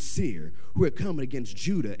and Mount Seir, who had come against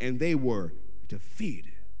Judah, and they were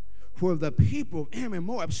defeated. For the people of Ammon and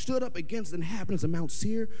Moab stood up against the inhabitants of Mount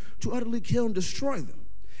Seir to utterly kill and destroy them.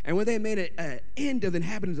 And when they made an end of the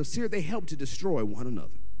inhabitants of Seir, they helped to destroy one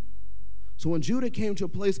another. So when Judah came to a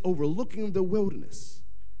place overlooking the wilderness,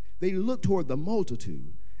 they looked toward the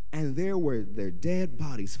multitude, and there were their dead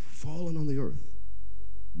bodies fallen on the earth.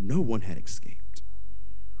 No one had escaped.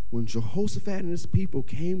 When Jehoshaphat and his people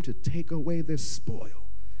came to take away their spoil,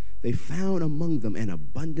 they found among them an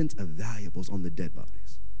abundance of valuables on the dead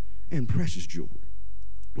bodies and precious jewelry,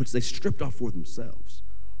 which they stripped off for themselves,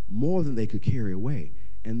 more than they could carry away.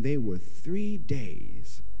 And they were 3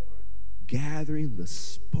 days gathering the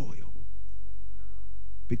spoil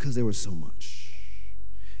because there was so much.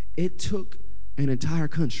 It took an entire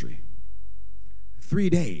country 3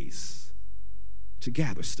 days to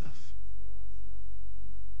gather stuff.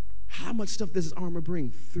 How much stuff does this armor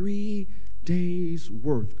bring? 3 days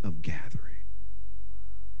worth of gathering.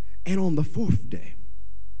 And on the 4th day,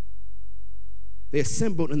 they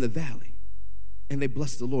assembled in the valley and they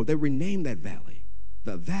blessed the Lord. They renamed that valley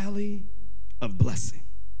the Valley of Blessing.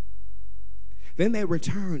 Then they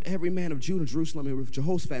returned, every man of Judah and Jerusalem, and with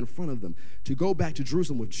Jehoshaphat in front of them, to go back to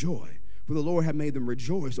Jerusalem with joy, for the Lord had made them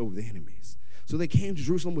rejoice over the enemies. So they came to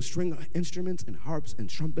Jerusalem with string instruments and harps and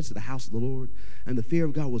trumpets to the house of the Lord, and the fear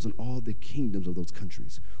of God was in all the kingdoms of those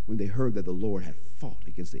countries when they heard that the Lord had fought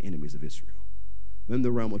against the enemies of Israel. Then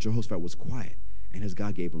the realm of Jehoshaphat was quiet, and his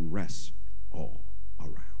God gave him rest all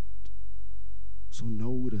around. So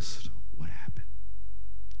notice what happened.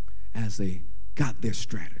 As they got their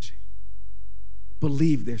strategy,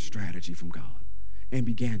 believed their strategy from God, and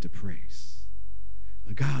began to praise,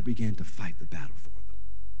 God began to fight the battle for them.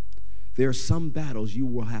 There are some battles you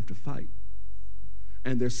will have to fight,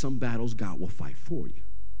 and there's some battles God will fight for you.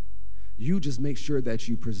 You just make sure that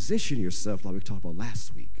you position yourself, like we talked about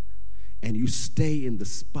last week, and you stay in the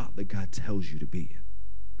spot that God tells you to be in.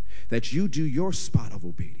 That you do your spot of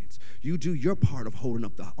obedience. You do your part of holding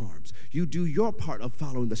up the arms. You do your part of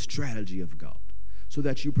following the strategy of God, so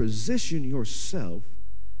that you position yourself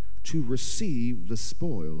to receive the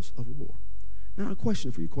spoils of war. Now, a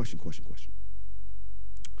question for you. Question.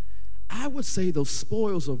 I would say those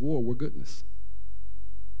spoils of war were goodness.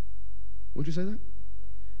 Wouldn't you say that?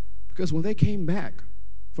 Because when they came back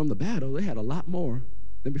from the battle, they had a lot more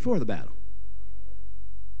than before the battle.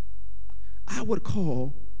 I would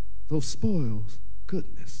call those spoils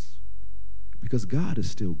goodness, because God is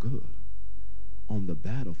still good on the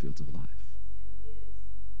battlefields of life.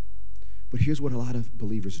 But here's what a lot of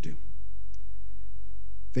believers do.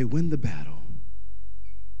 They win the battle,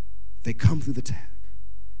 they come through the attack,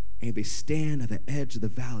 and they stand at the edge of the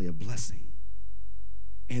valley of blessing,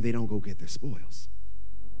 and they don't go get their spoils.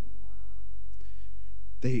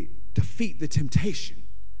 They defeat the temptation,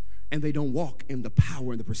 and they don't walk in the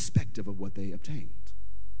power and the perspective of what they obtained.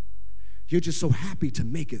 You're just so happy to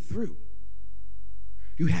make it through.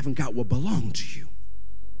 You haven't got what belonged to you.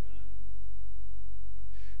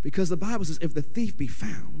 Because the Bible says if the thief be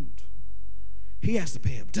found, he has to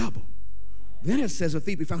pay up double. Then it says if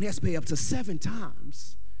the thief be found, he has to pay up to 7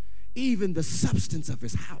 times even the substance of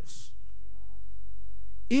his house.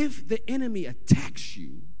 If the enemy attacks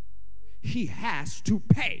you, he has to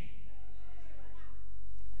pay.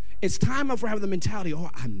 It's time for having the mentality, oh,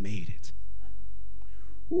 I made it.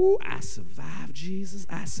 Ooh, I survived, Jesus.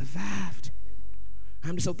 I survived.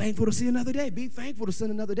 I'm just so thankful to see another day. Be thankful to see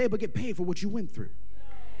another day, but get paid for what you went through.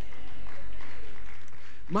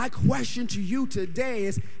 My question to you today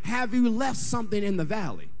is, have you left something in the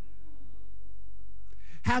valley?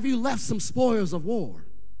 Have you left some spoils of war?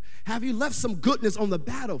 Have you left some goodness on the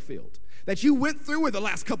battlefield that you went through in the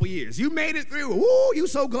last couple years? You made it through. Ooh, you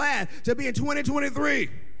so glad to be in 2023.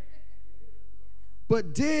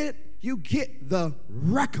 But did you get the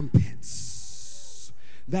recompense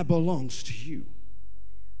that belongs to you?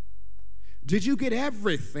 Did you get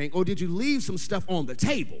everything, or did you leave some stuff on the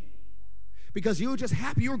table? Because you were just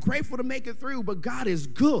happy, you were grateful to make it through, but God is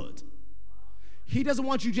good. He doesn't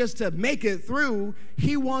want you just to make it through.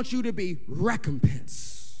 He wants you to be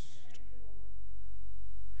recompensed.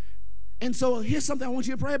 And so here's something I want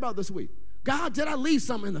you to pray about this week. God, did I leave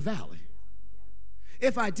something in the valley?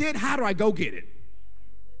 If I did, how do I go get it?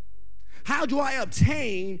 How do I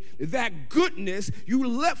obtain that goodness you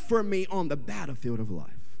left for me on the battlefield of life?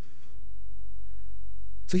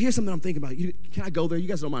 So here's something I'm thinking about. Can I go there? You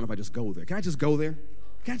guys don't mind if I just go there. Can I just go there?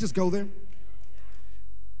 Can I just go there?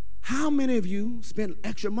 How many of you spent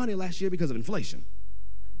extra money last year because of inflation?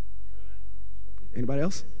 Anybody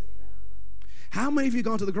else? How many of you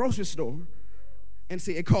gone to the grocery store and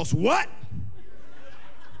see it costs what?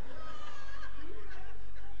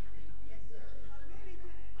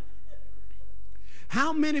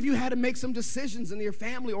 How many of you had to make some decisions in your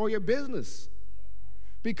family or your business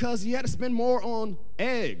because you had to spend more on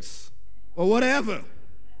eggs or whatever?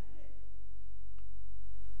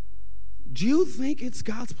 Do you think it's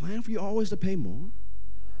God's plan for you always to pay more?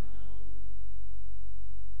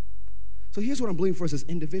 So here's what I'm believing for us as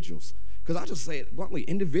individuals. Because I'll just say it bluntly,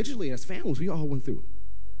 individually as families, we all went through it.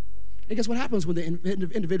 And guess what happens when the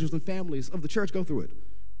individuals and families of the church go through it?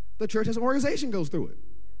 The church as an organization goes through it.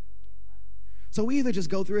 So we either just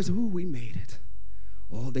go through it and say, ooh, we made it.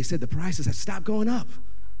 Oh, they said the prices have stopped going up.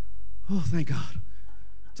 Oh, thank God.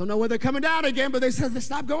 Don't know when they're coming down again, but they said they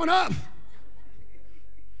stopped going up.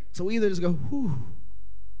 So we either just go, whew,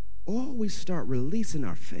 or we start releasing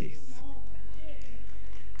our faith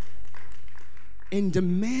and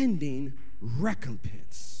demanding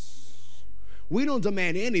recompense. We don't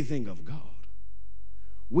demand anything of God.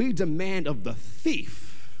 We demand of the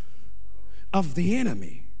thief, of the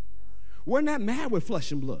enemy. We're not mad with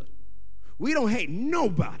flesh and blood. We don't hate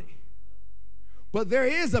nobody. But there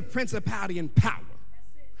is a principality and power.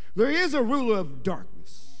 There is a ruler of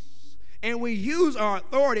darkness. And we use our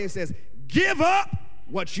authority and says, give up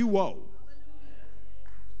what you owe.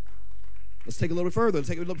 Let's take it a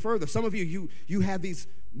little bit further. Some of you have these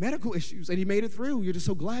medical issues and you made it through. You're just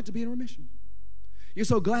so glad to be in remission. You're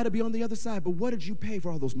so glad to be on the other side. But what did you pay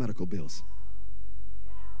for all those medical bills?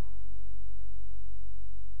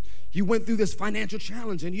 You went through this financial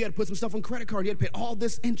challenge and you had to put some stuff on credit card. You had to pay all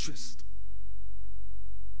this interest.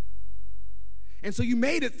 And so you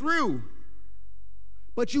made it through,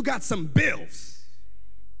 but you got some bills.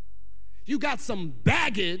 You got some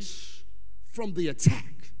baggage from the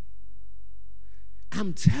attack.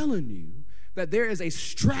 I'm telling you that there is a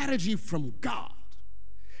strategy from God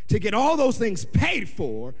to get all those things paid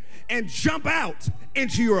for and jump out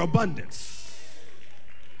into your abundance.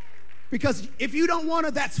 Because if you don't want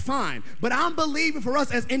it, that's fine. But I'm believing for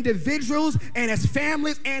us as individuals and as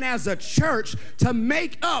families and as a church to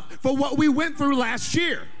make up for what we went through last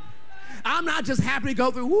year. I'm not just happy to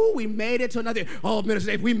go through, ooh, we made it to another, oh,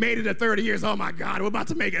 Minister Dave, we made it to 30 years. Oh, my God, we're about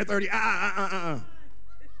to make it at 30. No,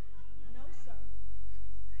 sir.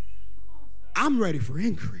 I'm ready for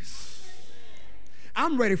increase.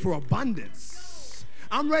 I'm ready for abundance.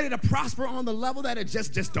 I'm ready to prosper on the level that it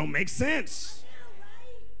just don't make sense.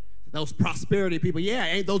 Those prosperity people, yeah,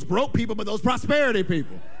 ain't those broke people, but those prosperity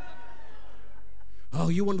people. Oh,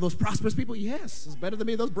 you one of those prosperous people? Yes, it's better than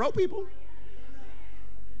me, those broke people.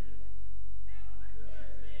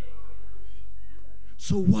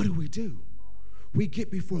 So what do? We get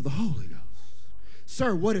before the Holy Ghost.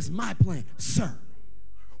 Sir, what is my plan? Sir.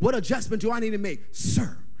 What adjustment do I need to make?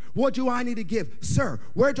 Sir. What do I need to give? Sir.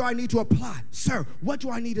 Where do I need to apply? Sir. What do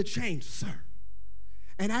I need to change? Sir.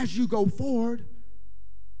 And as you go forward,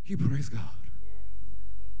 you praise God.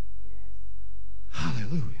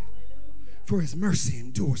 Hallelujah. For his mercy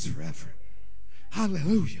endures forever.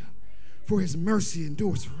 Hallelujah. For his mercy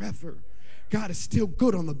endures forever. God is still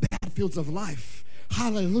good on the battlefields of life.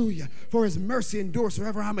 Hallelujah. For his mercy endures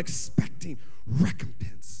forever. I'm expecting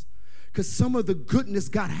recompense. Because some of the goodness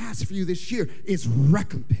God has for you this year is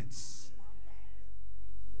recompense.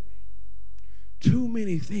 Too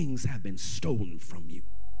many things have been stolen from you.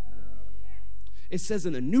 It says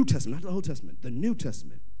in the New Testament, not the Old Testament, the New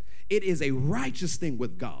Testament, it is a righteous thing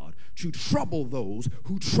with God to trouble those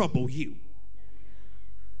who trouble you.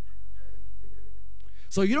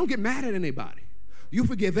 So you don't get mad at anybody. You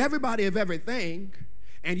forgive everybody of everything,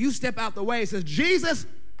 and you step out the way and says, Jesus,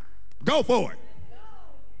 go for it.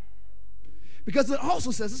 Because it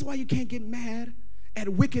also says, this is why you can't get mad at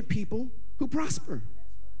wicked people who prosper.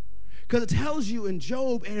 Because it tells you in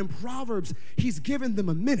Job and in Proverbs, he's given them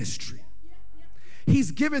a ministry.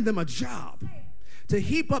 He's given them a job to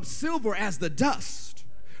heap up silver as the dust,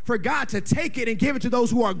 for God to take it and give it to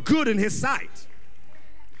those who are good in his sight.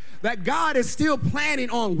 That God is still planning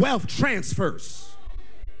on wealth transfers.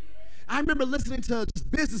 I remember listening to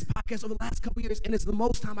just business podcasts over the last couple of years, and it's the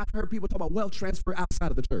most time I've heard people talk about wealth transfer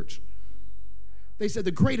outside of the church. They said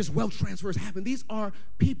the greatest wealth transfers happen. These are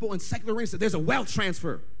people in secular arenas that there's a wealth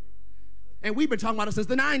transfer. And we've been talking about it since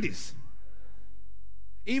the 90s.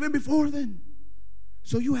 Even before then.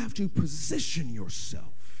 So you have to position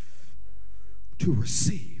yourself to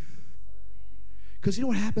receive. Because you know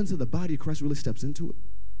what happens if the body of Christ really steps into it?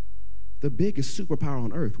 The biggest superpower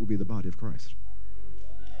on earth will be the body of Christ.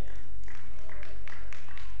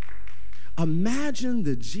 Imagine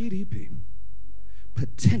the GDP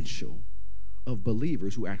potential of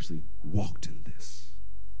believers who actually walked in this.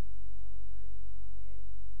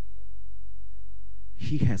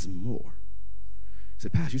 He has more. I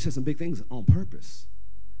said, Pastor, you said some big things on purpose.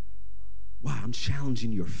 Wow, I'm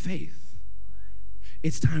challenging your faith.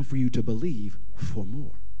 It's time for you to believe for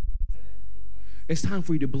more. It's time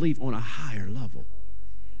for you to believe on a higher level.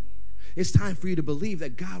 It's time for you to believe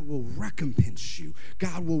that God will recompense you.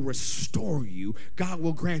 God will restore you. God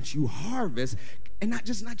will grant you harvest. And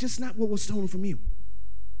not what was stolen from you.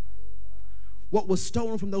 What was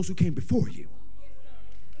stolen from those who came before you.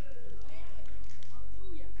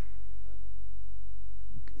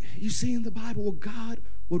 You see in the Bible where God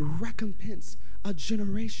would recompense a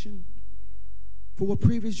generation for what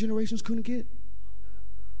previous generations couldn't get.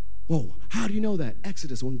 Whoa, how do you know that?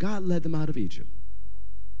 Exodus, when God led them out of Egypt,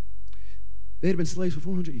 they had been slaves for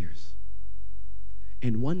 400 years.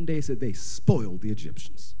 And one day it said they spoiled the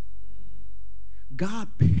Egyptians. God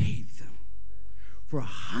paid them for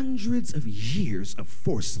hundreds of years of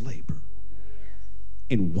forced labor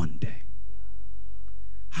in one day.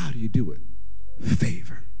 How do you do it?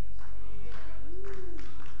 Favor.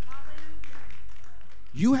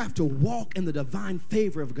 You have to walk in the divine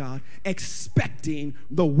favor of God, expecting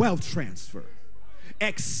the wealth transfer,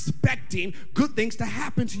 expecting good things to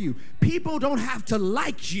happen to you. People don't have to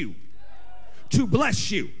like you to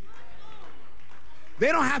bless you.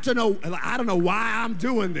 They don't have to know, I don't know why I'm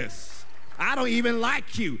doing this. I don't even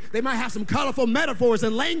like you. They might have some colorful metaphors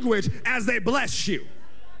and language as they bless you.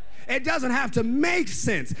 It doesn't have to make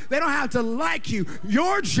sense. They don't have to like you.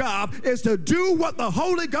 Your job is to do what the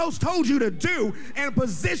Holy Ghost told you to do and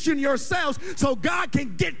position yourselves so God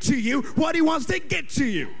can get to you what he wants to get to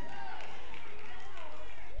you.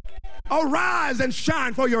 Arise and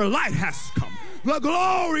shine, for your light has come. The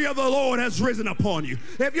glory of the Lord has risen upon you.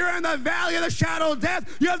 If you're in the valley of the shadow of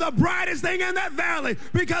death, you're the brightest thing in that valley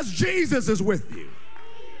because Jesus is with you.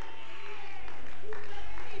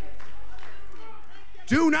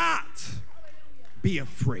 Do not be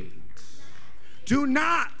afraid. Do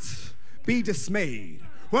not be dismayed,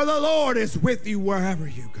 for the Lord is with you wherever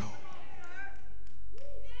you go.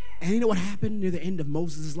 And you know what happened near the end of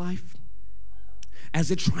Moses' life? As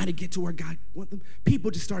they're trying to get to where God wants them,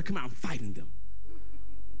 people just started coming out and fighting them.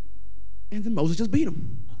 And then Moses just beat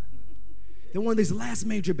them. Then one of these last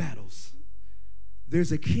major battles,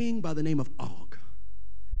 there's a king by the name of Og.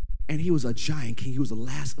 And he was a giant king. He was the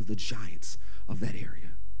last of the giants of that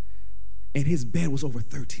area. And his bed was over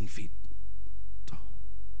 13 feet tall.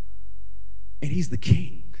 And he's the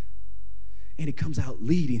king. And he comes out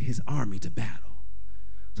leading his army to battle.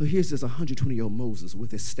 So here's this 120-year-old Moses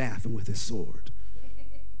with his staff and with his sword.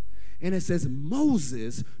 And it says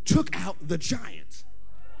Moses took out the giant.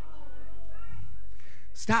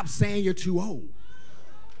 Stop saying you're too old.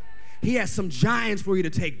 He has some giants for you to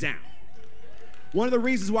take down. One of the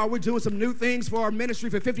reasons why we're doing some new things for our ministry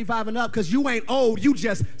for 55 and up, because you ain't old, you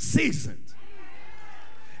just seasoned.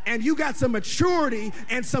 And you got some maturity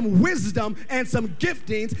and some wisdom and some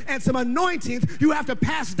giftings and some anointings you have to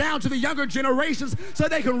pass down to the younger generations so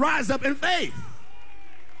they can rise up in faith.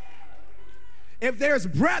 If there's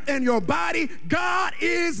breath in your body, God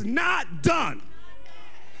is not done.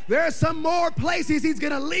 There's some more places he's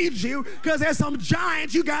going to lead you because there's some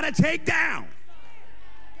giants you got to take down.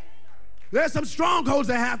 There's some strongholds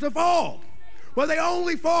that have to fall. Well, they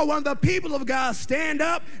only fall when the people of God stand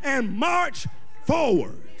up and march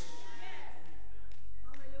forward.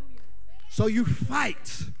 So you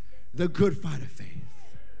fight the good fight of faith.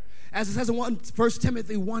 As it says in 1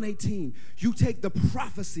 Timothy 1:18, you take the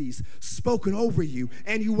prophecies spoken over you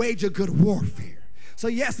and you wage a good warfare. So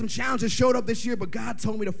yes, some challenges showed up this year, but God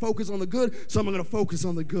told me to focus on the good, so I'm going to focus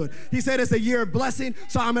on the good. He said it's a year of blessing,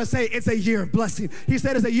 so I'm going to say it's a year of blessing. He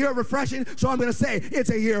said it's a year of refreshing, so I'm going to say it's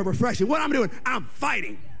a year of refreshing. What I'm doing, I'm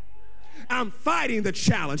fighting. I'm fighting the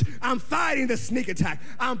challenge. I'm fighting the sneak attack.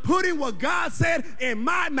 I'm putting what God said in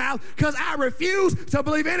my mouth because I refuse to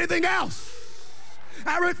believe anything else.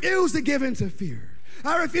 I refuse to give in to fear.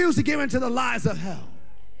 I refuse to give in to the lies of hell.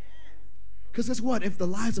 Because guess what? If the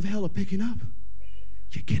lies of hell are picking up,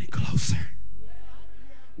 you're getting closer.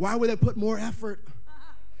 Why would they put more effort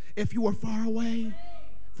if you were far away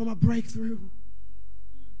from a breakthrough?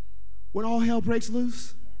 When all hell breaks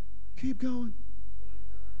loose, keep going.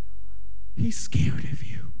 He's scared of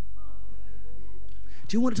you.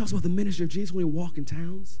 Do you want to talk about the ministry of Jesus when he walked in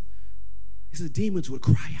towns? He said the demons would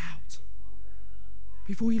cry out.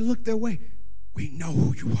 Before he looked their way, we know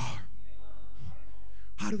who you are.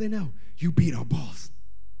 How do they know? You beat our boss.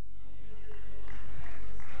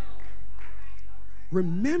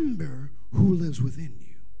 Remember who lives within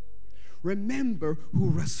you. Remember who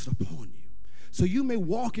rests upon you. So you may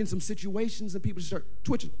walk in some situations and people start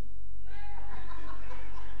twitching.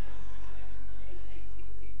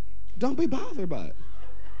 Don't be bothered by it.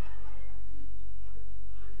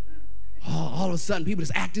 All of a sudden, people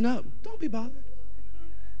just acting up. Don't be bothered.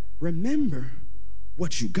 Remember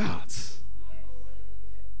what you got.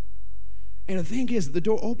 And the thing is, the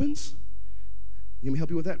door opens. You want me to help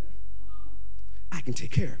you with that? I can take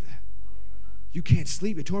care of that. You can't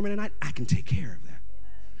sleep. You're tormented at night. I can take care of that.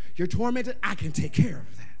 You're tormented. I can take care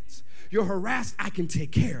of that. You're harassed. I can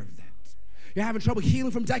take care of that. You're having trouble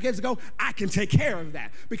healing from decades ago, I can take care of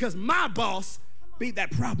that because my boss beat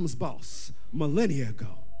that problem's boss millennia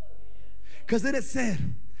ago. Because then it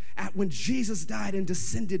said, when Jesus died and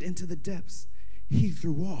descended into the depths, he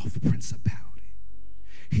threw off principality.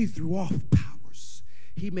 He threw off powers.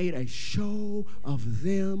 He made a show of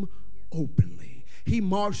them openly. He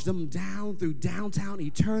marched them down through downtown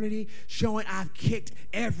eternity, showing I've kicked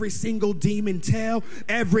every single demon tail.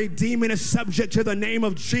 Every demon is subject to the name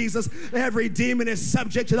of Jesus. Every demon is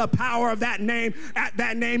subject to the power of that name. At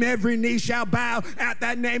that name, every knee shall bow. At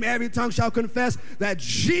that name, every tongue shall confess that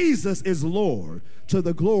Jesus is Lord to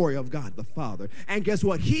the glory of God the Father. And guess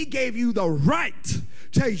what? He gave you the right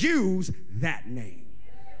to use that name.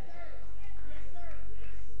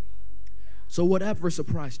 So whatever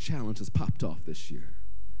surprise challenge has popped off this year,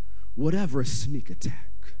 whatever sneak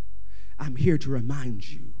attack, I'm here to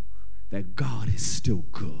remind you that God is still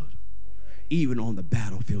good, even on the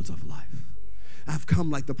battlefields of life. I've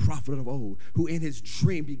come like the prophet of old, who in his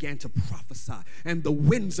dream began to prophesy, and the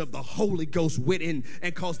winds of the Holy Ghost went in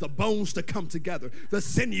and caused the bones to come together, the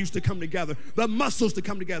sinews to come together, the muscles to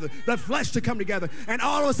come together, the flesh to come together, and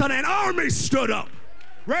all of a sudden an army stood up,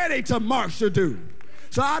 ready to march the dude.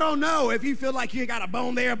 So I don't know if you feel like you got a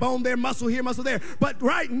bone there, muscle here, muscle there. But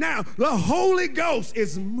right now, the Holy Ghost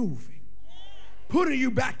is moving, putting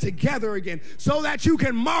you back together again so that you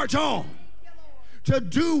can march on to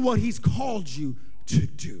do what he's called you to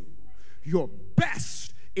do. Your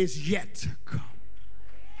best is yet to come.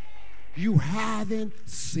 You haven't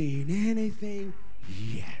seen anything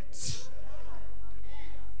yet.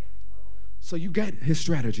 So you get his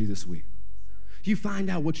strategy this week. You find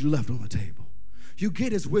out what you left on the table. You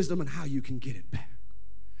get his wisdom on how you can get it back.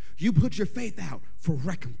 You put your faith out for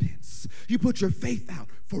recompense. You put your faith out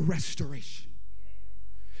for restoration.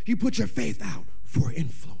 You put your faith out for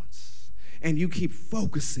influence. And you keep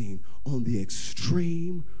focusing on the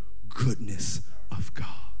extreme goodness of God.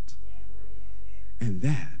 And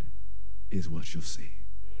that is what you'll see.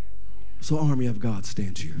 So, army of God,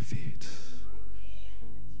 stand to your feet.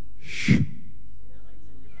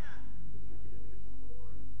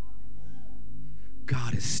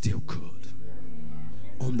 God is still good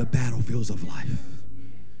on the battlefields of life.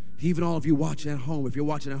 Even all of you watching at home, if you're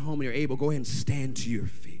watching at home and you're able, go ahead and stand to your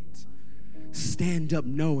feet. Stand up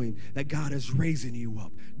knowing that God is raising you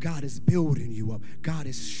up. God is building you up. God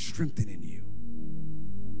is strengthening you.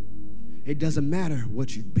 It doesn't matter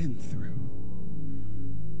what you've been through.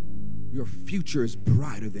 Your future is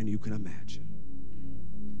brighter than you can imagine.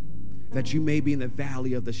 That you may be in the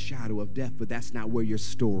valley of the shadow of death, but that's not where your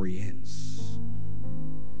story ends.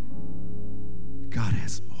 God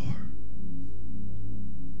has more.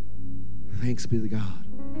 Thanks be to God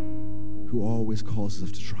who always causes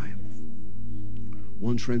us to triumph.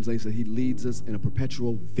 One translation said he leads us in a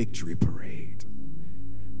perpetual victory parade.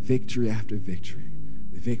 Victory after victory.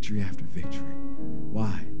 Victory after victory.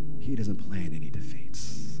 Why? He doesn't plan any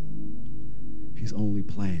defeats. He's only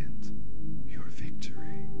planned your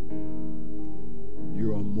victory.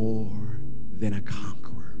 You are more than a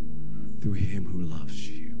conqueror through him who loves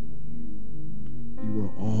you. You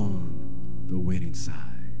were on the winning side.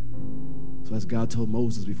 So as God told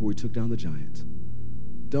Moses before he took down the giant,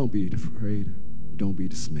 don't be afraid, don't be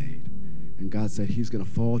dismayed. And God said he's going to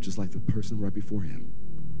fall just like the person right before him.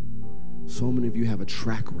 So many of you have a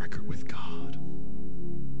track record with God.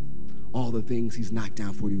 All the things he's knocked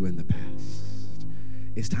down for you in the past.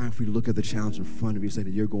 It's time for you to look at the challenge in front of you and say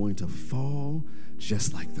that you're going to fall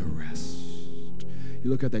just like the rest. You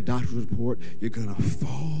look at that doctor's report, you're going to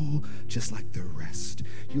fall just like the rest.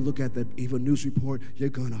 You look at that evil news report, you're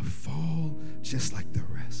going to fall just like the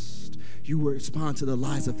rest. You respond to the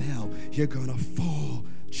lies of hell, you're going to fall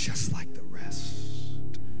just like the rest.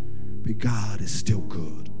 But God is still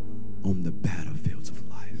good on the battlefields of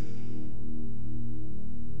life.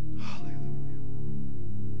 Hallelujah.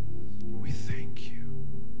 We thank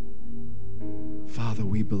you. Father,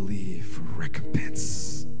 we believe for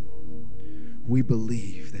recompense. We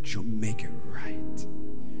believe that you'll make it right.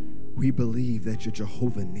 We believe that you're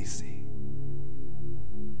Jehovah Nissi.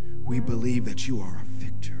 We believe that you are a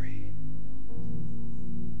victory.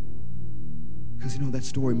 Because you know that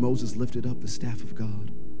story, Moses lifted up the staff of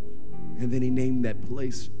God, and then he named that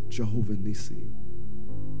place Jehovah Nissi.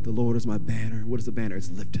 The Lord is my banner. What is the banner?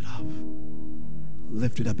 It's lifted up.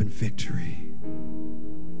 Lifted up in victory.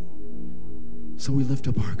 So we lift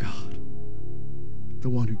up our God, the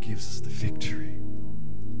one who gives us the victory,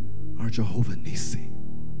 our Jehovah Nissi,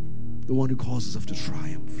 the one who causes us to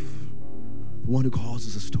triumph, the one who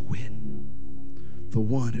causes us to win, the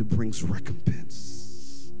one who brings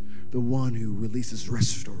recompense, the one who releases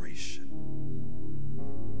restoration.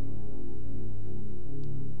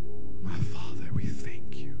 My Father, we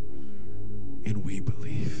thank you, and we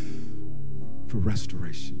believe for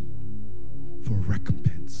restoration, for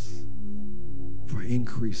recompense, for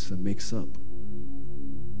increase that makes up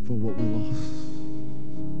for what we lost.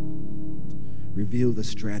 Reveal the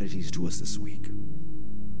strategies to us this week.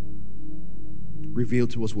 Reveal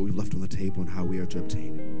to us what we've left on the table and how we are to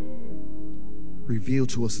obtain it. Reveal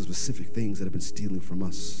to us the specific things that have been stealing from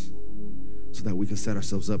us so that we can set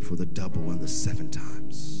ourselves up for the double and the 7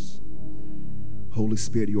 times. Holy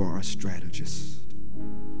Spirit, you are our strategist,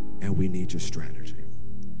 and we need your strategy.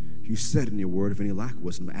 You said in your word, if any lack of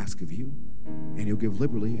wisdom, ask of you, and you'll give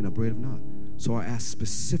liberally and upbraid of not. So I ask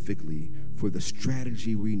specifically for the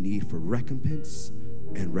strategy we need for recompense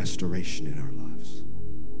and restoration in our lives.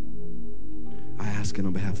 I ask it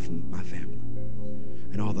on behalf of my family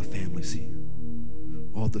and all the families here,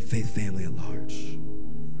 all the faith family at large.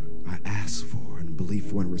 I ask for and believe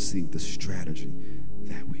for and receive the strategy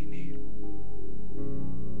that we need.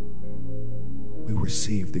 We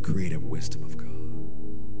receive the creative wisdom of God.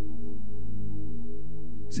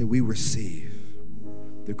 Say, we receive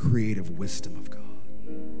the creative wisdom of God.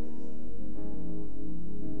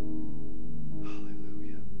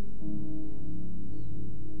 Hallelujah.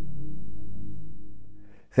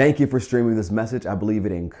 Thank you for streaming this message. I believe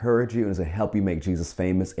it encouraged you and is to help you make Jesus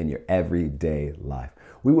famous in your everyday life.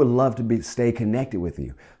 We would love to stay connected with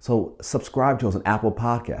you. So subscribe to us on Apple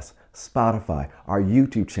Podcasts, Spotify, our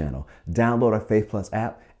YouTube channel, download our Faith Plus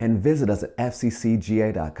app, and visit us at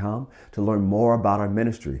fccga.com to learn more about our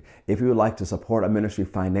ministry. If you would like to support our ministry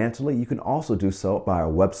financially, you can also do so by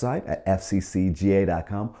our website at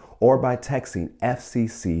fccga.com or by texting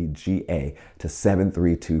FCCGA to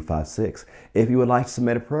 73256. If you would like to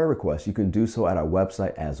submit a prayer request, you can do so at our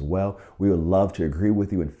website as well. We would love to agree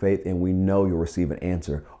with you in faith, and we know you'll receive an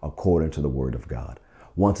answer according to the Word of God.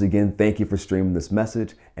 Once again, thank you for streaming this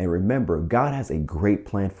message. And remember, God has a great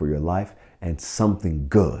plan for your life, and something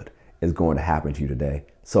good is going to happen to you today.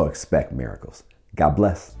 So expect miracles. God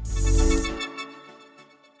bless.